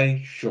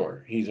guy,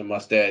 sure, he's a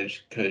must-add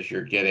because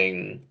you're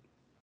getting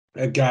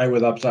a guy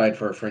with upside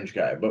for a fringe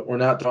guy. But we're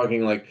not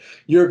talking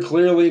you're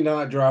clearly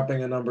not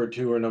dropping a number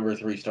 2 or number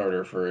 3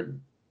 starter for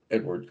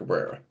Edward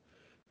Cabrera.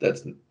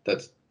 That's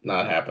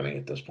not happening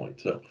at this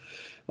point. So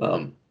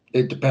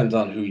it depends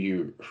on who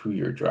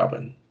you're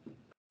dropping.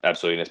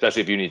 Absolutely, and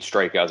especially if you need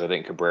strikeouts, I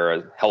think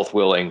Cabrera, health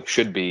willing,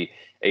 should be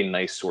a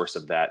nice source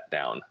of that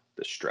down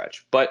the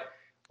stretch. But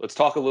let's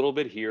talk a little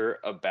bit here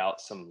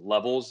about some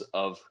levels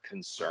of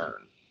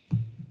concern.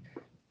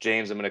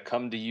 James, I'm going to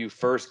come to you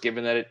first,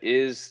 given that it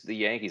is the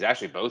Yankees.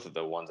 Actually, both of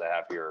the ones I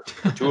have here,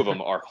 or 2 of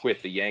them are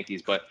with the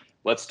Yankees. But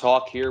let's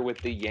talk here with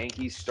the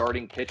Yankees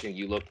starting pitching.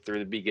 You look through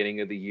the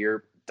beginning of the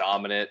year,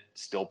 dominant,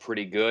 still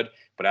pretty good.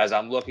 But as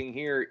I'm looking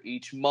here,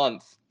 each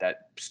month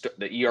that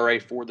the ERA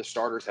for the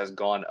starters has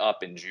gone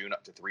up. In June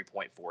up to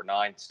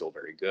 3.49, still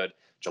very good.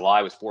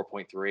 July was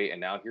 4.3, and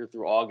now here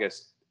through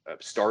August,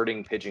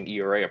 starting pitching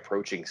ERA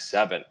approaching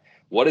 7.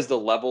 What is the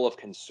level of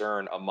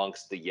concern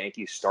amongst the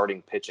Yankees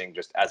starting pitching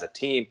just as a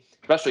team,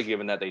 especially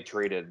given that they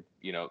traded,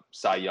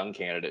 Cy Young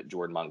candidate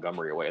Jordan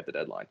Montgomery away at the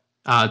deadline?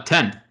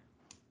 10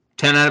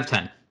 out of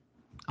 10,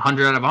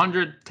 100 out of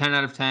 100, 10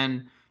 out of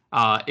 10.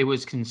 It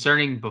was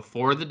concerning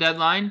before the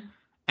deadline,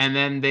 and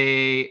then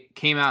they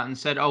came out and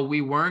said, "Oh,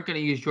 we weren't going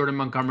to use Jordan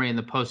Montgomery in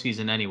the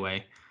postseason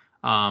anyway,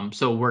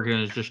 so we're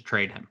going to just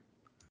trade him."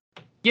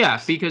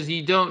 Yeah, because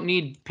you don't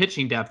need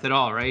pitching depth at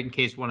all, right? In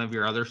case one of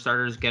your other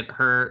starters get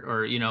hurt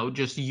or,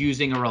 just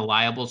using a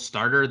reliable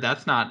starter,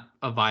 that's not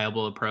a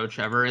viable approach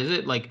ever, is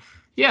it?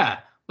 Yeah,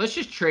 let's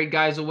just trade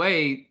guys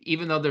away,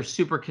 even though they're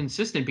super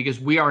consistent, because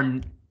we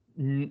are,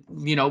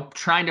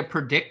 trying to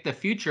predict the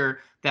future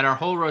that our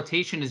whole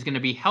rotation is going to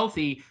be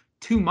healthy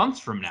 2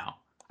 months from now.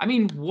 I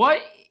mean, what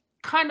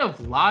kind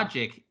of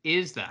logic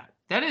is that?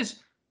 That is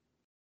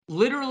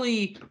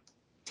literally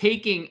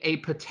taking a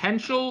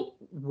potential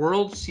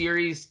World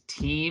Series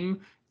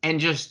team and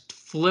just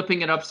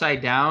flipping it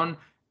upside down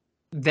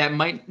that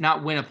might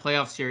not win a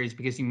playoff series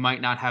because you might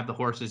not have the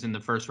horses in the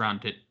first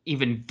round to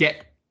even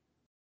get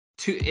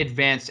to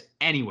advance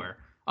anywhere.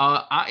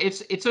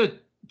 It's a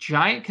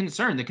giant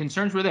concern. The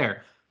concerns were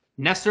there.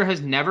 Nestor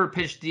has never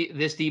pitched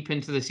this deep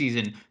into the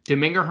season.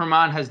 Domingo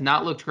Germán has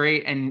not looked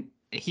great, and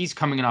he's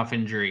coming off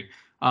injury.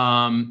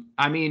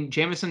 I mean,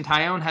 Jamison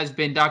Tyone has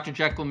been Dr.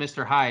 Jekyll,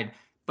 Mr. Hyde,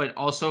 but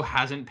also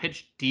hasn't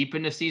pitched deep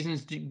into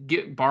seasons,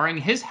 barring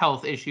his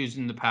health issues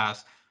in the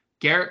past.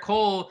 Gerrit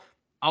Cole,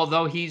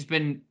 although he's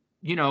been,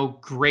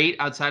 great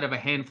outside of a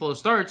handful of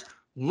starts,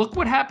 look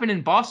what happened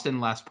in Boston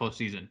last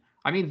postseason.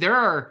 I mean, there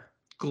are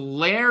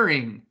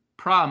glaring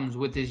problems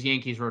with his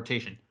Yankees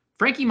rotation.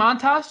 Frankie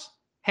Montas,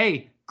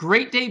 hey,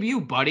 great debut,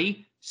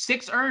 buddy.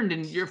 6 earned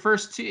in your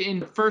first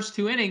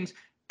two innings,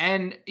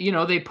 and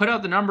they put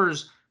out the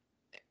numbers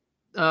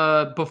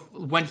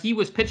when he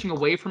was pitching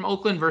away from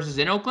Oakland versus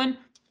in Oakland.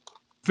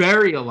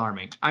 Very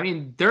alarming. I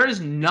mean, there is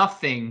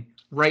nothing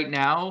right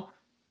now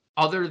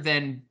other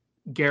than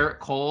Gerrit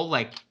Cole,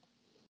 like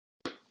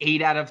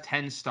 8 out of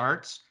 10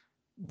 starts,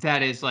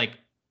 that is like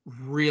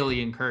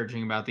really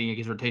encouraging about the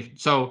Yankees rotation.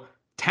 So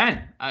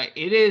 10,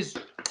 it is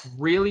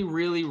really,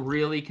 really,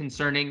 really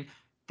concerning.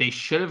 They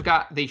should have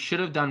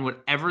done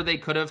whatever they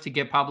could have to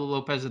get Pablo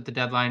Lopez at the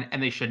deadline,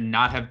 and they should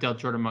not have dealt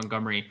Jordan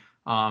Montgomery.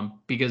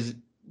 Because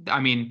I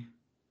mean,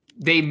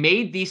 they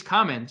made these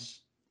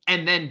comments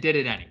and then did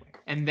it anyway,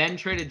 and then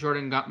traded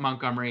Jordan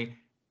Montgomery,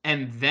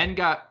 and then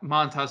got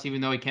Montas, even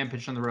though he can't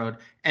pitch on the road,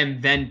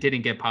 and then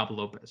didn't get Pablo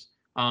Lopez.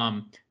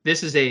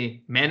 This is a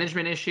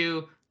management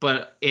issue,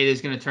 but it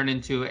is going to turn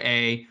into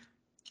an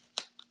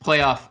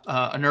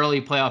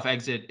early playoff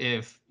exit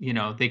if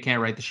they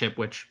can't right the ship.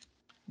 Which,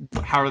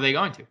 how are they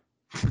going to?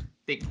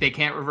 they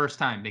can't reverse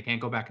time. They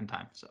can't go back in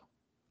time. So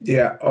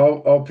yeah,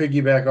 I'll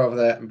piggyback off of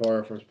that and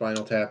borrow from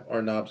Spinal Tap.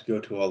 Our knobs go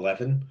to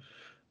 11.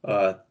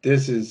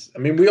 This is, I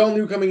mean, we all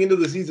knew coming into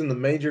the season the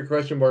major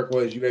question mark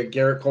was you got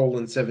Gerrit Cole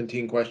and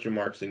 17 question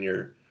marks in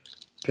your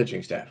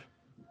pitching staff,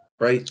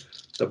 right?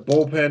 The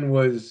bullpen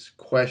was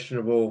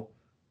questionable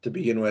to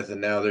begin with, and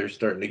now they're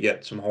starting to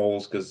get some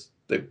holes because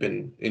they've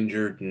been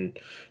injured and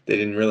they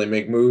didn't really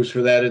make moves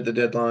for that at the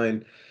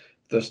deadline.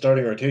 The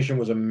starting rotation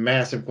was a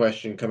massive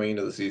question coming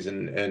into the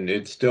season, and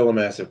it's still a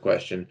massive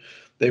question.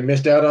 They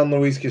missed out on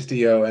Luis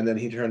Castillo, and then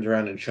he turns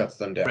around and shuts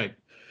them down. right.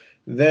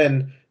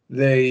 Then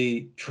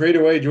they trade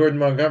away Jordan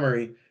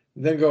Montgomery,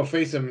 then go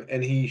face him,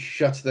 and he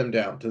shuts them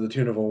down to the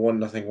tune of a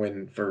 1-0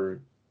 win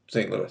for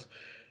St. Louis.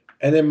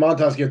 And then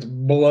Montas gets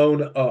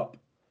blown up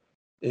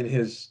in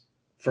his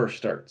first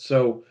start.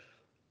 So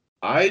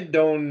I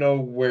don't know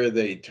where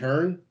they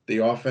turn. The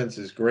offense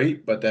is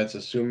great, but that's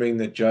assuming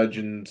that Judge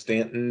and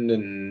Stanton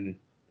and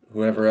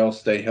whoever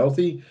else stay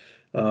healthy.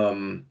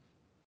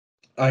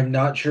 I'm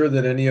not sure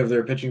that any of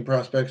their pitching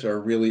prospects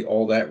are really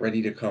all that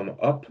ready to come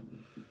up.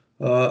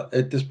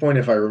 At this point,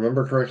 if I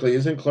remember correctly,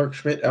 isn't Clark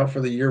Schmidt out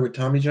for the year with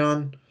Tommy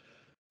John?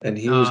 And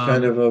he was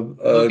kind of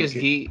Lucas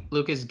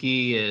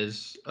Guy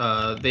is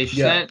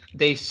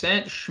they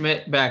sent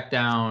Schmidt back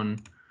down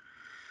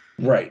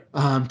right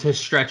to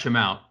stretch him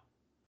out.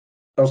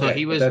 Okay, so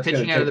he was that's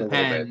pitching gonna out of take the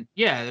a little pen. bit.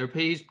 Yeah,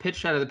 he's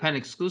pitched out of the pen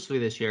exclusively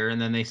this year,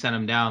 and then they sent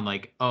him down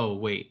like, oh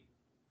wait,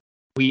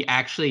 we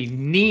actually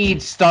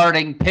need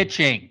starting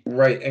pitching.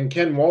 Right, and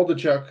Ken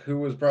Waldachuk, who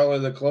was probably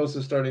the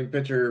closest starting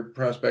pitcher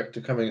prospect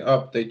to coming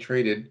up, they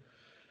traded.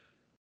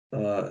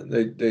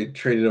 They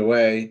traded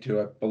away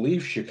to, I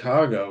believe,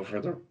 Chicago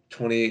for the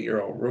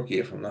 28-year-old rookie,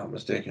 if I'm not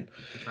mistaken.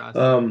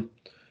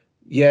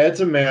 Yeah, it's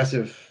a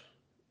massive.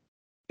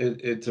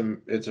 It's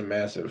a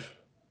massive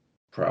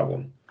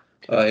problem.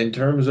 In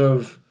terms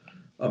of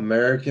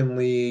American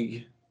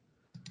League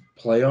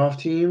playoff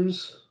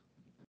teams,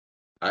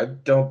 I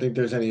don't think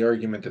there's any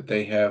argument that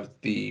they have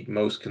the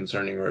most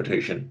concerning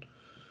rotation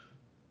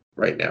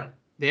right now.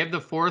 They have the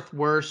 4th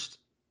worst.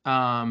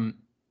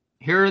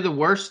 Here are the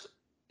worst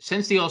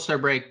since the All-Star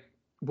break.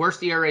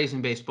 Worst ERAs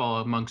in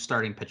baseball among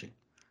starting pitching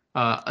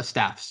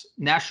staffs.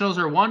 Nationals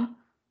are 1.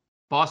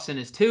 Boston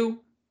is 2.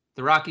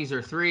 The Rockies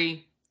are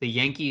 3. The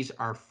Yankees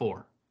are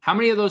 4. How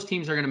many of those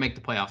teams are going to make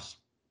the playoffs?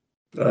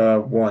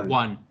 1.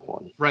 1.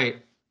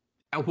 Right.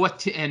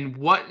 What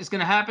is going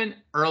to happen?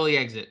 Early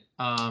exit.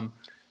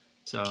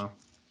 So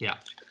yeah.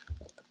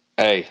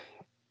 Hey,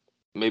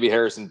 maybe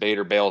Harrison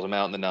Bader bails him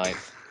out in the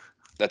 9th.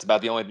 That's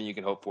about the only thing you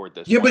can hope for at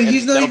this Yeah, point. but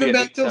he's not even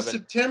back till 7.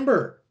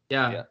 September.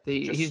 Yeah,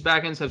 he's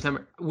back in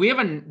September.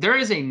 There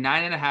is a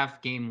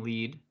 9.5 game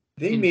lead.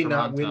 They may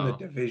not win the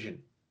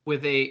division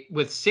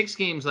with 6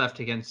 games left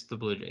against the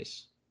Blue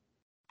Jays.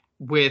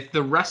 With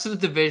the rest of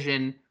the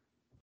division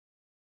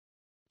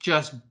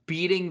just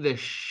beating the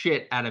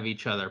shit out of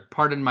each other.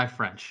 Pardon my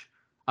French.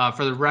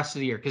 For the rest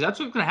of the year, because that's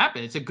what's going to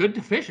happen. It's a good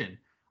division.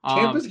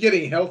 Tampa's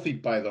getting healthy,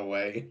 by the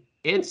way.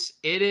 It's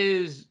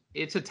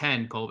a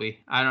 10, Colby.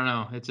 I don't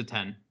know. It's a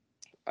 10.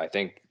 I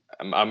think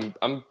I'm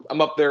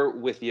up there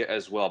with you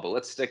as well. But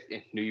let's stick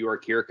in New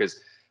York here,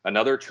 because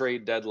another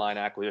trade deadline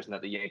acquisition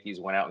that the Yankees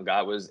went out and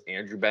got was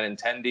Andrew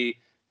Benintendi,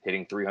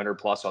 hitting 300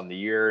 plus on the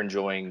year,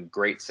 enjoying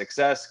great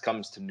success,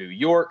 comes to New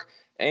York,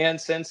 and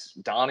since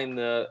donning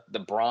the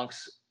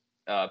Bronx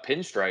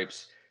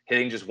pinstripes,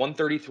 hitting just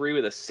 133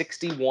 with a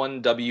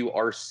 61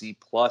 WRC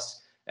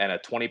plus and a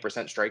 20%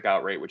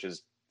 strikeout rate, which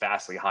is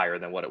vastly higher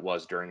than what it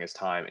was during his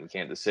time in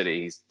Kansas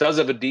City. He does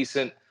have a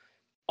decent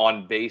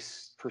on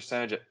base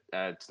percentage,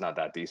 it's not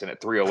that decent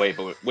at 308.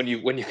 But when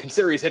you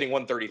consider he's hitting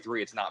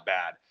 133, it's not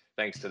bad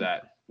thanks to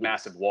that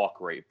massive walk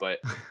rate. But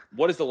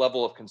what is the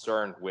level of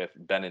concern with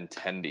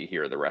Benintendi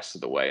here the rest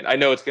of the way? And I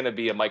know it's going to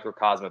be a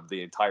microcosm of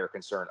the entire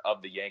concern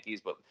of the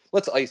Yankees, but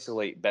let's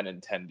isolate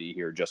Benintendi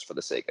here just for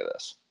the sake of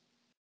this.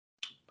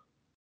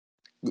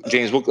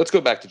 James, let's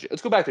go back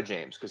to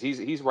James because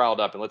he's riled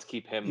up, and let's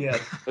keep him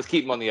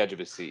on the edge of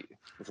his seat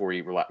before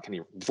he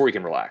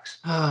can relax.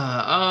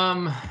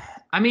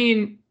 I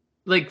mean,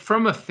 like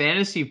from a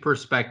fantasy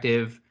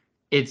perspective,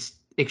 it's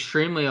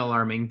extremely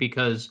alarming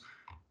because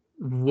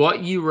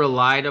what you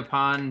relied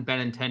upon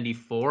Benintendi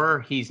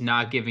for, he's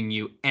not giving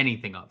you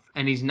anything of,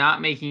 and he's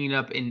not making it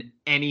up in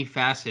any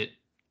facet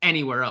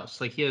anywhere else.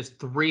 Like he has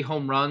 3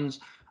 home runs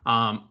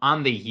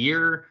on the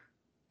year.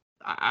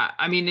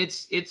 I mean,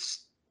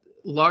 it's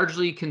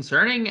largely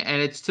concerning,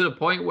 and it's to the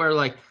point where,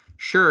 like,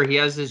 sure, he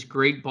has this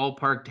great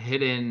ballpark to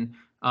hit in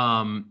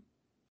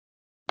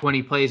when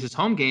he plays his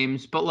home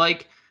games, but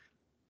like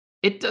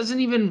it doesn't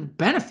even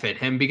benefit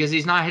him because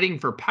he's not hitting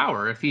for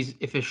power. If his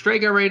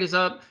strikeout rate is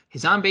up,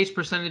 his on base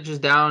percentage is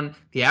down,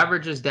 the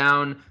average is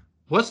down.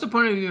 What's the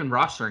point of even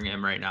rostering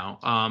him right now?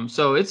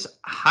 So it's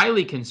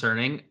highly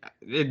concerning.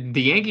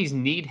 The Yankees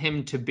need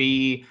him to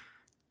be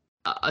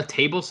a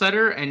table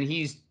setter, and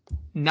he's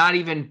not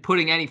even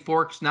putting any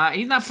forks.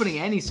 He's not putting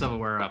any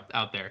silverware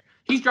out there.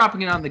 He's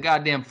dropping it on the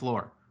goddamn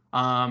floor.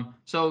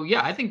 So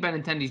yeah, I think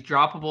Benintendi's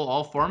droppable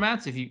all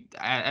formats. If you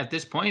at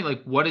this point,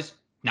 like, what is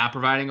not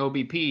providing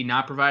OBP,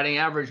 not providing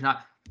average,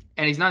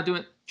 and he's not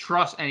doing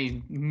trust, and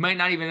he might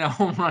not even hit a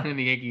home run in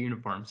the Yankee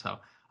uniform. So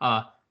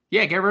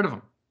yeah, get rid of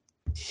him.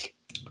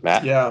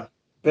 Matt? Yeah.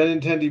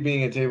 Benintendi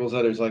being a table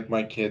setter is like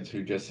my kids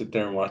who just sit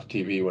there and watch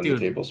TV when the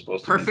table's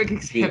supposed to be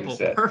being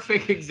set.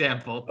 Perfect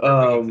example.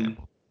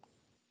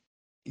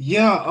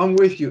 Yeah, I'm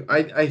with you.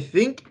 I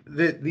think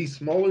that the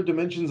smaller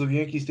dimensions of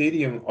Yankee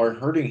Stadium are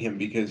hurting him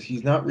because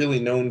he's not really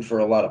known for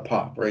a lot of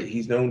pop, right?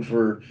 He's known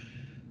for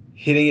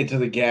hitting it to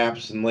the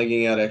gaps and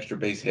legging out extra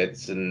base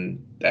hits,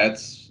 and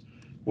that's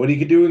what he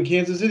could do in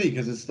Kansas City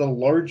because it's the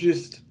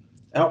largest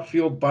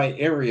outfield by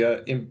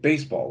area in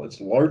baseball.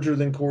 It's larger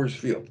than Coors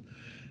Field.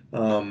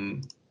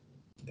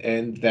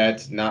 And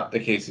that's not the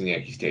case in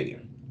Yankee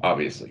Stadium,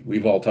 obviously.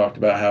 We've all talked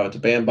about how it's a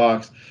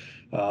bandbox.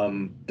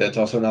 That's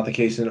also not the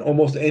case in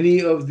almost any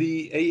of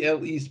the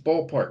AL East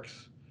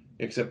ballparks,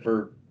 except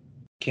for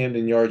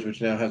Camden Yards,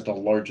 which now has the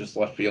largest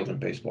left field in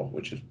baseball,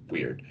 which is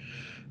weird.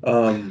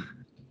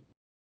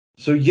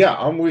 So yeah,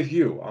 I'm with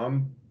you.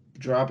 I'm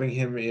dropping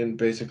him in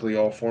basically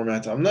all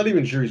formats. I'm not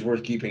even sure he's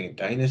worth keeping in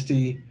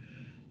Dynasty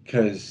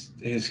because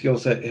his skill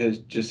set has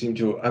just seemed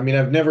to. I mean,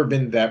 I've never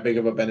been that big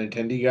of a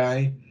Benintendi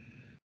guy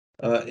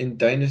in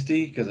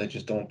Dynasty because I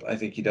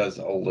think he does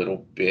a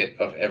little bit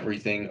of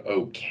everything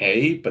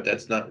okay, but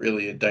that's not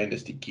really a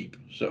Dynasty keep.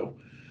 So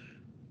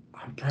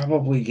I'm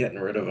probably getting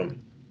rid of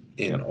him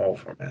in all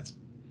formats.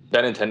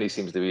 Benintendi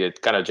seems to be a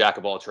kind of jack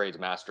of all trades,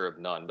 master of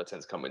none, but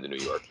since coming to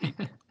New York, he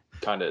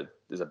kind of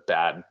is a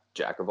bad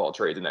jack of all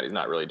trades in that he's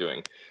not really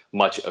doing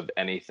much of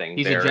anything.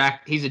 He's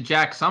a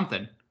jack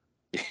something.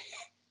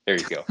 There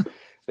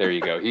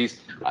you go.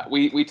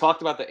 We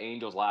talked about the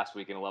Angels last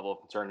week, and a level of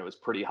concern that was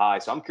pretty high.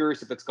 So I'm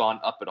curious if it's gone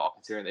up at all,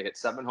 considering they hit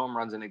 7 home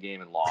runs in a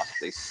game and lost.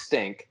 They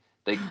stink.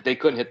 They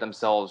couldn't hit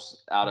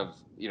themselves out of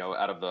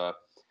the.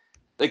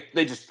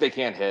 They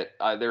can't hit.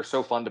 They're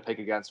so fun to pick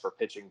against for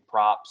pitching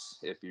props.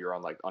 If you're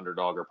on like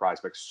underdog or prize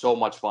picks, so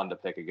much fun to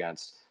pick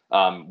against.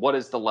 What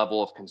is the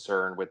level of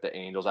concern with the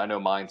Angels? I know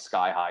mine's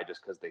sky high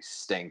just because they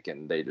stink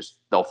and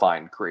they'll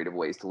find creative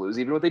ways to lose,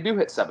 even when they do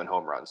hit 7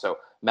 home runs. So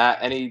Matt,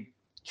 any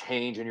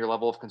change in your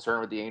level of concern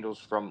with the Angels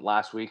from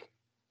last week?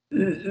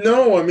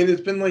 No, I mean,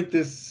 it's been like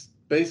this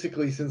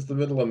basically since the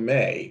middle of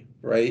May,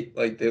 right?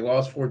 Like they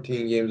lost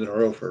 14 games in a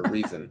row for a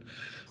reason.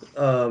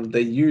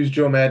 They used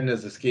Joe Madden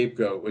as a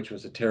scapegoat, which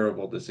was a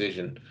terrible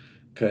decision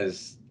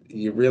because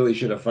you really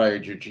should have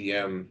fired your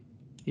GM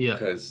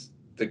because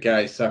the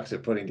guy sucks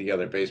at putting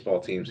together baseball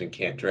teams and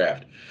can't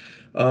draft.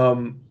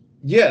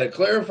 To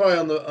clarify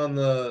on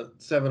the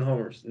 7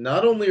 homers,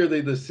 not only are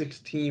they the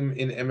 6th team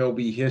in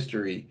MLB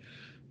history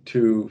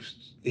to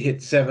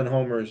hit 7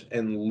 homers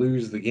and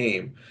lose the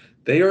game,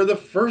 they are the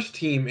first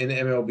team in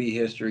MLB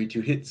history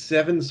to hit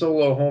 7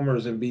 solo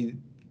homers and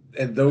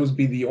those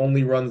be the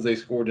only runs they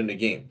scored in a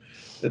game.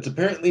 That's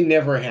apparently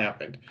never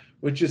happened,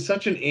 which is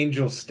such an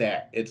Angel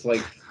stat. It's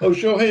like,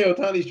 Shohei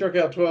Ohtani struck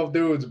out 12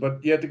 dudes,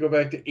 but you have to go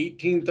back to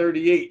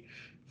 1838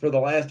 for the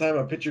last time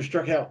a pitcher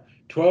struck out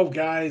 12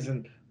 guys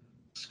and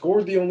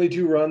scored the only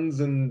 2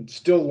 runs and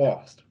still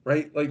lost,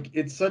 right? Like,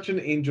 it's such an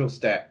Angel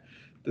stat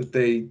that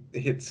they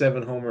hit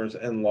 7 homers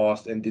and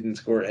lost and didn't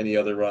score any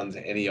other runs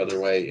any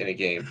other way in a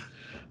game.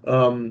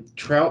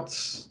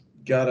 Trout's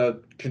got a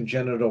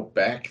congenital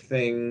back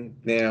thing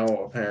now,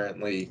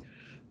 apparently.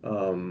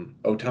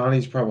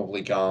 Ohtani's probably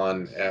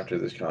gone after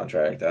this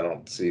contract. I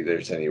don't see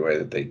there's any way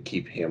that they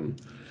keep him.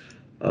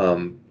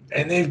 And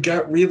they've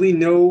got really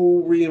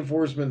no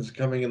reinforcements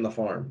coming in the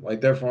farm.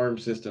 Like, their farm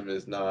system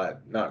is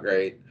not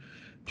great.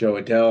 Joe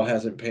Adele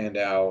hasn't panned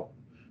out.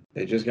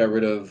 They just got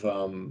rid of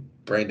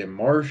Brandon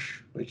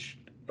Marsh, which,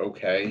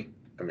 okay.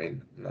 I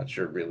mean, I'm not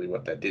sure really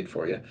what that did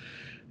for you.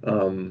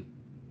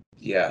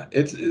 Yeah,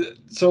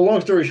 so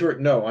long story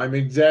short, no, I'm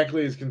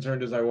exactly as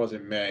concerned as I was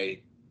in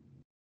May,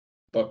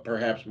 but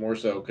perhaps more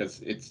so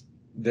because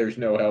there's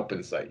no help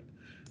in sight.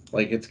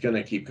 Like, it's going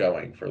to keep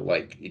going for,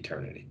 like,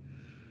 eternity.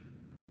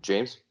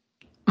 James?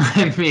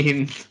 I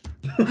mean,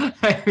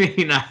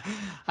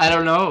 I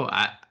don't know.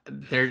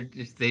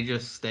 They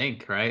just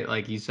stink, right?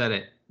 Like you said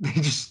it.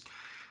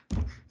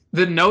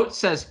 The note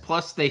says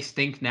plus they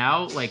stink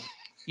now. Like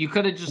you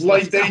could have just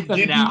Like left they out the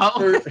didn't now.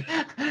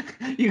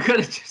 for- You could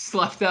have just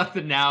left out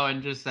the now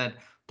and just said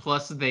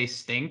plus they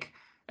stink,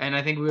 and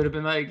I think we would have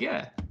been like,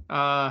 yeah.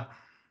 I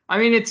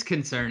mean, it's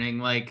concerning.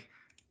 Like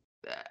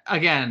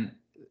again,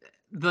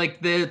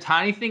 like the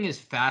Tiny thing is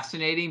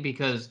fascinating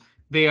because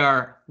they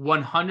are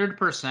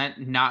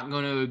 100% not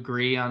going to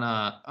agree on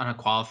a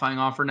qualifying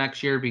offer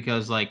next year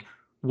because like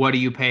what do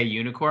you pay a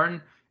unicorn?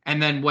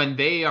 And then when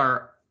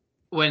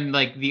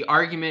like the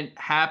argument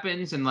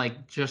happens and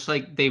like just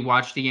like they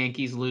watch the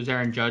Yankees lose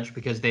Aaron Judge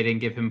because they didn't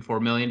give him $4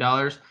 million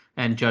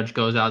and Judge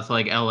goes out to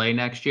like LA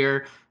next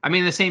year. I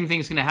mean the same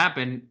thing's gonna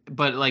happen,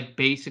 but like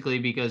basically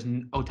because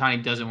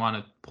Ohtani doesn't want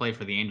to play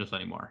for the Angels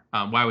anymore.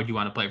 Why would you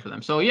want to play for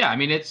them? So yeah, I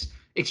mean it's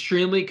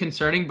extremely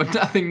concerning, but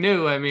nothing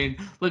new. I mean,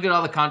 look at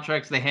all the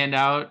contracts they hand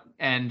out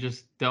and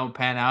just don't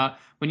pan out.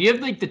 When you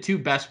have like the two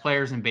best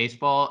players in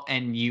baseball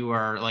and you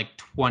are like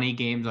 20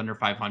 games under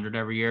 500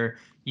 every year,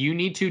 you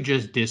need to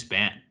just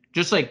disband.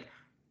 Just like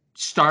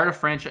start a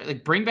franchise,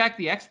 like bring back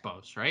the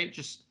Expos, right?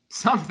 Just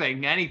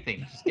something,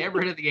 anything. Just get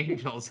rid of the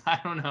Angels. I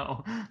don't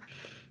know.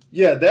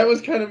 Yeah, that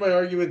was kind of my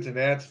argument to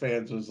Nats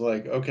fans was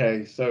like,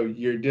 okay, so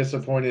you're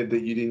disappointed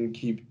that you didn't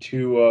keep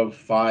 2 of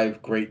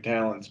 5 great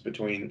talents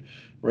between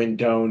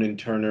Rendon and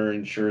Turner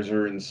and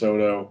Scherzer and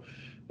Soto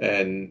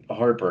and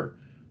Harper.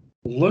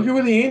 Look at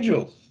what the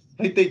Angels,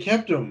 like they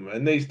kept them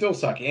and they still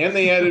suck. And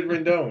they added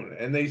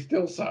Rendon and they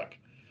still suck.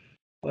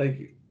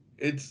 Like,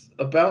 it's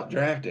about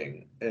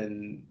drafting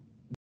and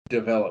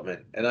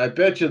development. And I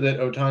bet you that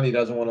Ohtani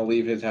doesn't want to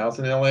leave his house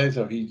in LA,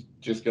 so he's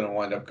just going to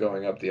wind up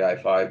going up the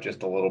I-5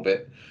 just a little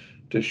bit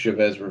to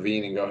Chavez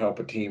Ravine and go help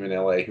a team in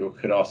LA who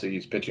could also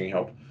use pitching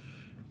help,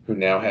 who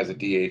now has a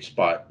DH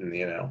spot in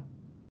the NL.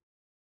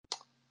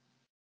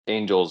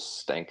 Angels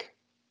stink.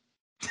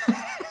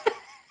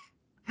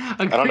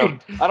 Agreed.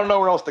 I don't know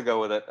where else to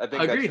go with it. I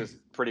think Agreed. that's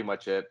just pretty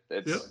much it.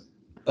 It's Yep.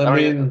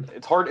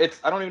 it's hard.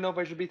 I don't even know if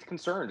I should be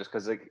concerned just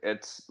because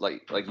it's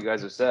like you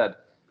guys have said,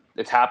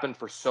 it's happened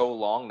for so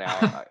long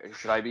now.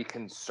 Should I be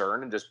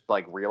concerned and just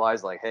like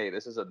realize like, hey,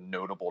 this is a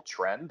notable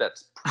trend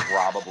that's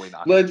probably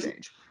not going to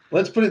change.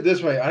 Let's put it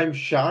this way. I'm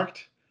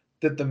shocked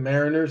that the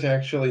Mariners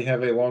actually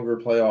have a longer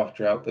playoff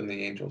drought than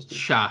the Angels do.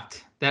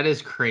 Shocked. That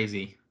is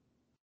crazy.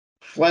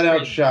 Flat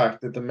out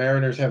shocked that the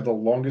Mariners have the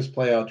longest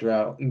playoff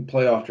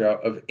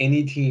drought of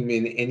any team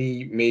in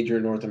any major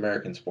North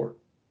American sport.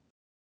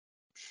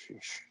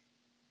 Sheesh.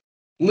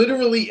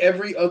 Literally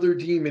every other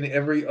team in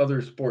every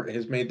other sport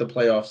has made the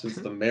playoffs since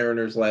the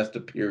Mariners last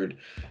appeared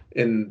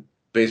in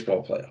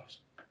baseball playoffs.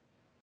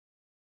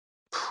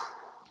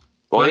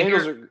 Well, the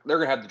Angels they're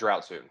gonna have the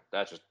drought soon.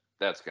 That's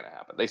gonna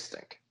happen. They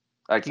stink.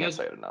 I can't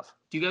say it enough.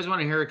 Do you guys want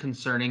to hear a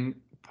concerning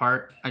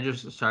part?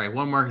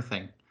 One more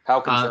thing. How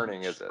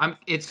concerning is it?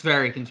 It's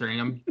very concerning.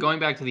 I'm going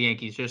back to the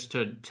Yankees just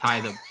to tie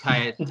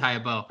a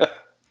bow. Do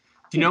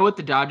you know what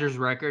the Dodgers'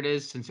 record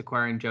is since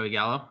acquiring Joey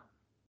Gallo?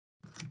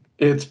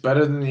 It's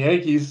better than the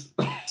Yankees.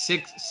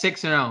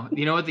 6-0. Do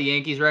you know what the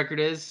Yankees' record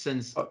is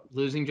since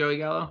losing Joey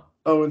Gallo?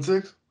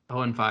 0-6.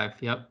 0-5.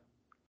 Yep.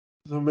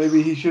 So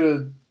maybe he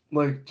should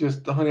have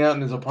just hung out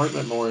in his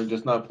apartment more and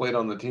just not played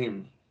on the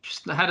team.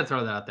 Just had to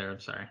throw that out there. I'm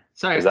sorry.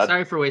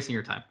 Sorry for wasting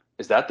your time.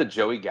 Is that the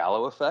Joey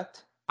Gallo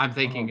effect? I'm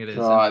thinking it is.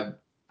 God.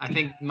 I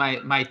think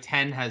my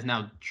 10 has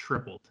now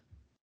tripled.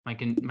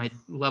 My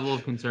level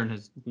of concern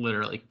has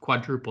literally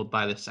quadrupled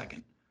by the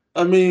second.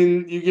 I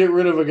mean, you get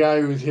rid of a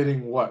guy who's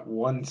hitting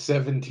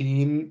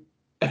 117,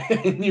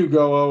 and you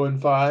go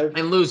 0-5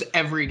 and lose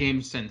every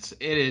game since.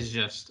 It is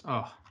just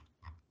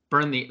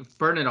burn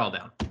it all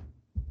down.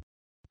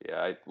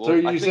 Yeah. So are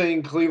you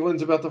saying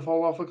Cleveland's about to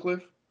fall off a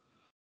cliff?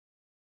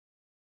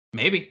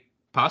 Maybe,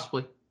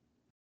 possibly.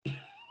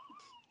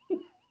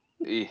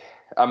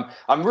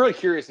 I'm really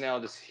curious now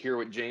to hear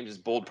what James's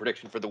bold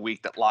prediction for the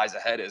week that lies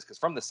ahead is, because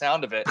from the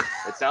sound of it,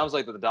 it sounds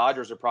like that the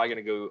Dodgers are probably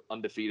going to go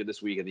undefeated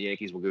this week and the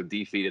Yankees will go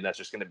defeated. That's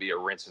just going to be a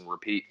rinse and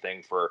repeat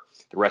thing for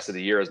the rest of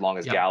the year as long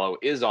as Gallo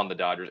is on the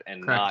Dodgers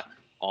and not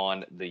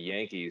on the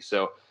Yankees.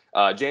 So,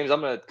 James,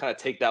 I'm going to kind of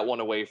take that one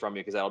away from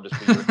you because that'll just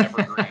be your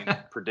evergreen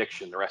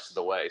prediction the rest of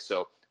the way.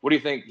 So what do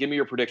you think? Give me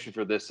your prediction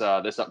for this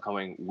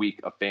upcoming week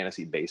of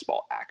fantasy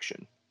baseball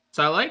action.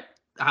 So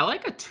I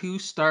like a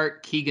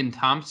 2-start Keegan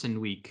Thompson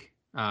week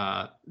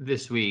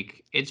this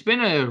week. It's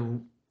been a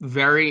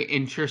very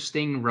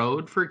interesting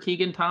road for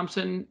Keegan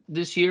Thompson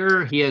this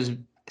year. He has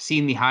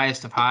seen the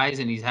highest of highs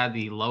and he's had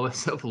the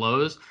lowest of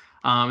lows.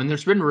 And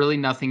there's been really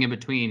nothing in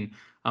between.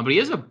 But he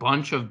has a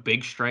bunch of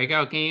big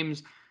strikeout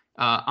games.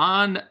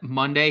 On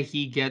Monday,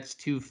 he gets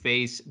to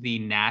face the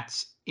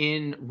Nats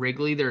in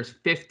Wrigley. There's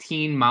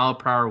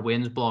 15-mile-per-hour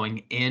winds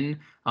blowing in.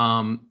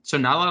 So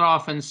not a lot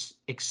of offense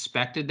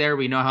expected there.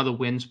 We know how the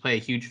winds play a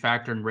huge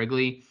factor in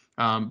Wrigley.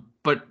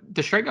 But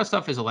the strikeout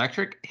stuff is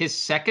electric. His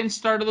second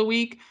start of the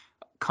week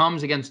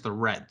comes against the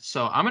Reds.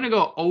 So I'm going to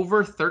go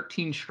over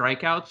 13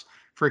 strikeouts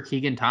for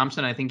Keegan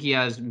Thompson. I think he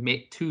has 2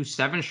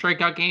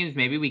 7-strikeout games.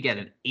 Maybe we get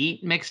an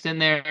 8 mixed in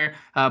there.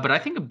 But I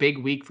think a big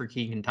week for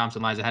Keegan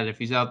Thompson lies ahead. If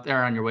he's out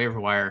there on your waiver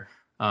wire,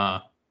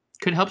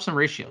 could help some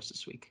ratios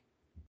this week.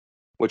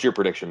 What's your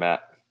prediction,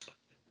 Matt?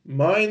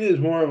 Mine is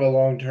more of a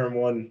long-term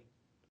one.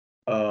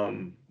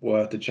 We'll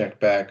have to check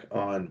back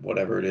on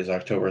whatever it is,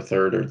 October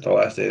 3rd or the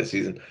last day of the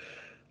season.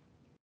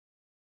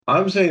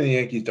 I'm saying the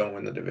Yankees don't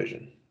win the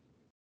division.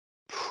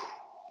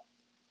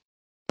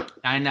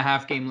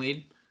 9.5 game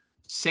lead.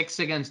 6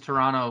 against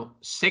Toronto.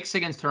 6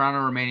 against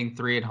Toronto, remaining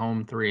 3 at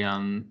home, 3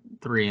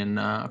 in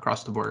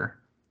across the border,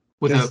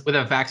 with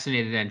a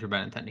vaccinated Andrew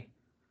Benintendi.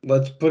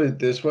 Let's put it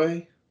this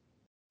way: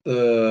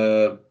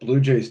 the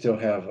Blue Jays still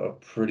have a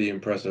pretty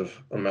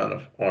impressive amount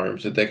of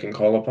arms that they can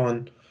call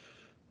upon.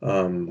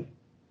 Down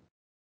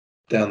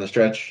the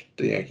stretch,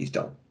 the Yankees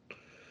don't.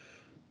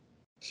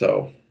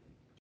 So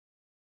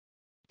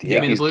the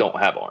Yankees don't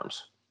have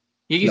arms.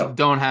 Yankees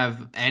don't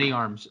have any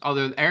arms.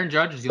 Although Aaron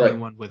Judge is the only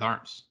one with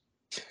arms.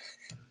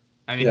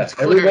 I mean, yeah,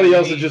 everybody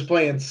else is just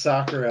playing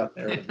soccer out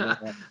there.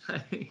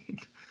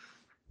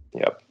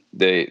 Yep.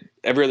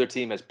 Every other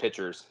team has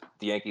pitchers.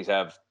 The Yankees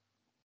have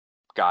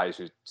guys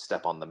who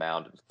step on the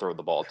mound and throw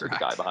the ball to the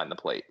guy behind the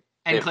plate.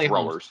 And Clay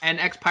Holmes. And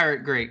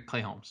ex-Pirate great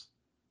Clay Holmes.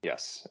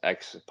 Yes,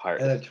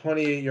 ex-Pirate. And a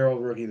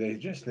 28-year-old rookie they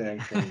just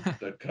nagged from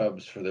the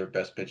Cubs for their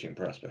best pitching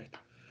prospect.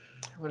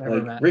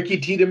 Whatever, Matt. Ricky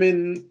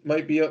Tiedemann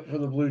might be up for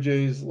the Blue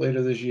Jays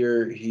later this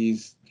year.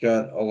 He's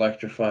got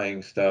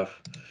electrifying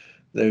stuff.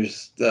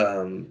 There's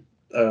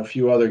a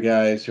few other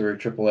guys who are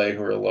AAA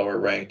who are lower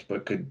ranked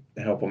but could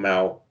help them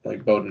out,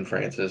 like Bowden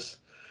Francis.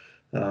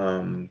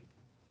 So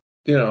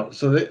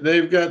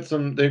they've got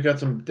some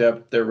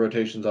depth. Their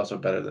rotation's also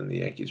better than the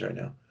Yankees right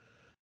now,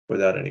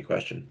 without any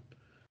question.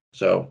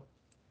 So,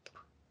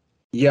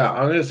 yeah,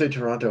 I'm going to say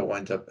Toronto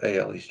winds up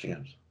AL East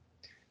champs.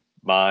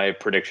 My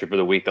prediction for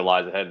the week that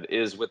lies ahead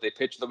is with a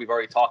pitcher that we've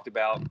already talked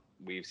about.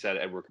 We've said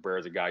Edward Cabrera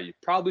is a guy you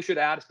probably should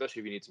add, especially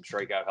if you need some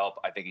strikeout help.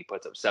 I think he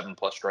puts up 7+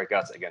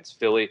 strikeouts against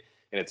Philly,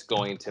 and it's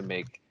going to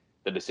make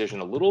the decision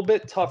a little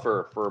bit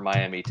tougher for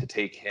Miami to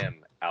take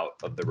him out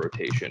of the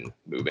rotation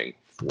moving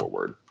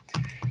forward.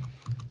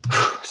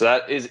 So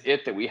that is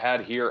it that we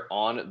had here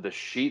on the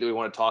sheet that we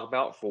want to talk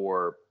about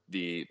for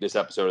this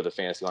episode of the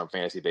Fantasy Alarm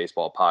Fantasy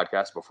Baseball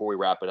Podcast. Before we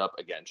wrap it up,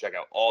 again, check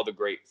out all the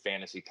great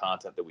fantasy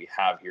content that we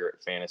have here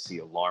at Fantasy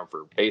Alarm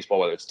for baseball,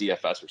 whether it's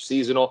DFS or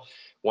seasonal.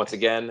 Once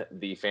again,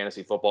 the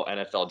Fantasy Football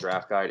NFL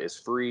Draft Guide is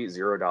free,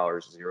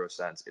 $0, 0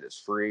 cents. It is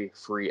free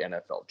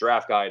NFL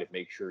Draft Guide.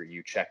 Make sure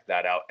you check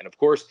that out. And of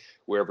course,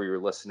 wherever you're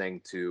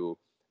listening to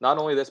not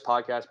only this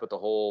podcast, but the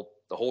whole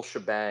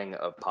shebang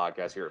of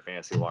podcasts here at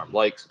Fantasy Alarm.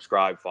 Like,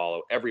 subscribe,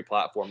 follow every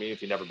platform. Even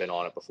if you've never been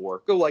on it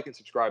before, go like and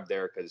subscribe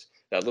there, because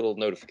that little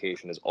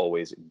notification is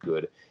always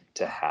good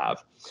to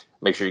have.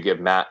 Make sure you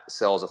give Matt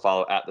Sells a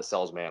follow at the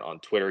Sellsman on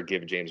Twitter.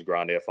 Give James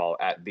Grande a follow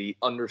at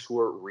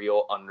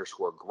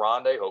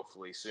 _real_Grande.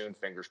 Hopefully soon,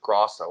 fingers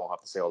crossed, I won't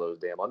have to say all those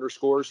damn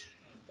underscores,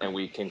 and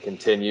we can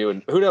continue.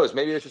 And who knows,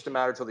 maybe it's just a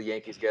matter until the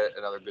Yankees get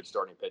another good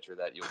starting pitcher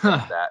that you'll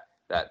get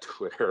that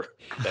Twitter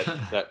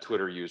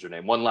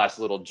username. One last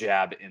little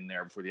jab in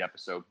there before the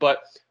episode.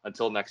 But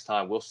until next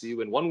time, we'll see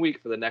you in 1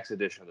 week for the next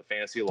edition of the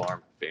Fantasy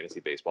Alarm Fantasy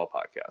Baseball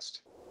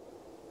Podcast.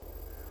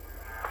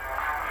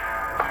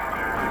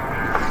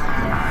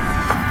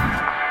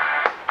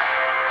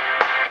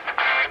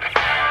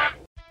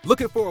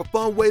 Looking for a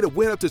fun way to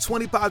win up to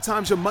 25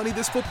 times your money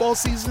this football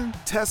season?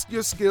 Test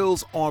your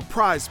skills on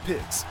Prize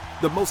Picks,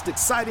 the most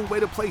exciting way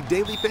to play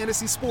daily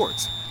fantasy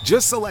sports.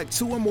 Just select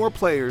 2 or more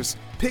players,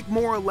 pick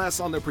more or less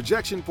on their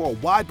projection for a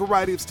wide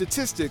variety of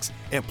statistics,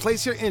 and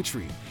place your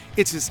entry.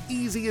 It's as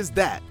easy as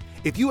that.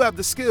 If you have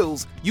the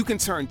skills, you can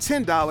turn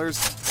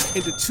 $10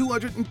 into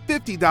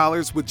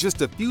 $250 with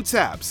just a few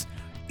taps.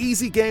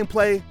 Easy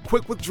gameplay,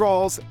 quick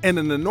withdrawals, and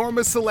an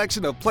enormous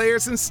selection of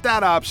players and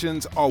stat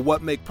options are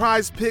what make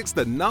Prize Picks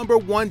the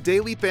 #1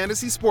 daily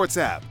fantasy sports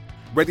app.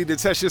 Ready to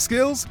test your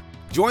skills?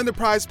 Join the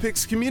Prize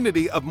Picks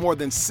community of more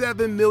than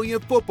 7 million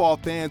football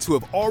fans who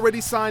have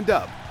already signed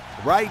up.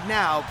 Right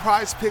now,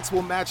 Prize Picks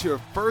will match your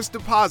first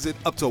deposit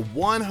up to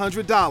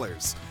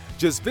 $100.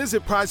 Just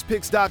visit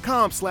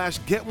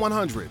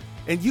prizepicks.com/get100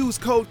 and use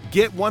code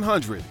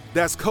GET100.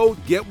 That's code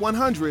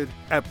GET100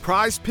 at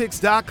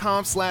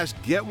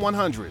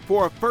prizepicks.com/get100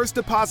 for a first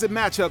deposit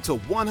match up to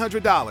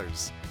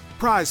 $100.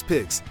 Prize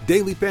Picks,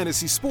 daily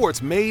fantasy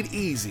sports made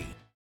easy.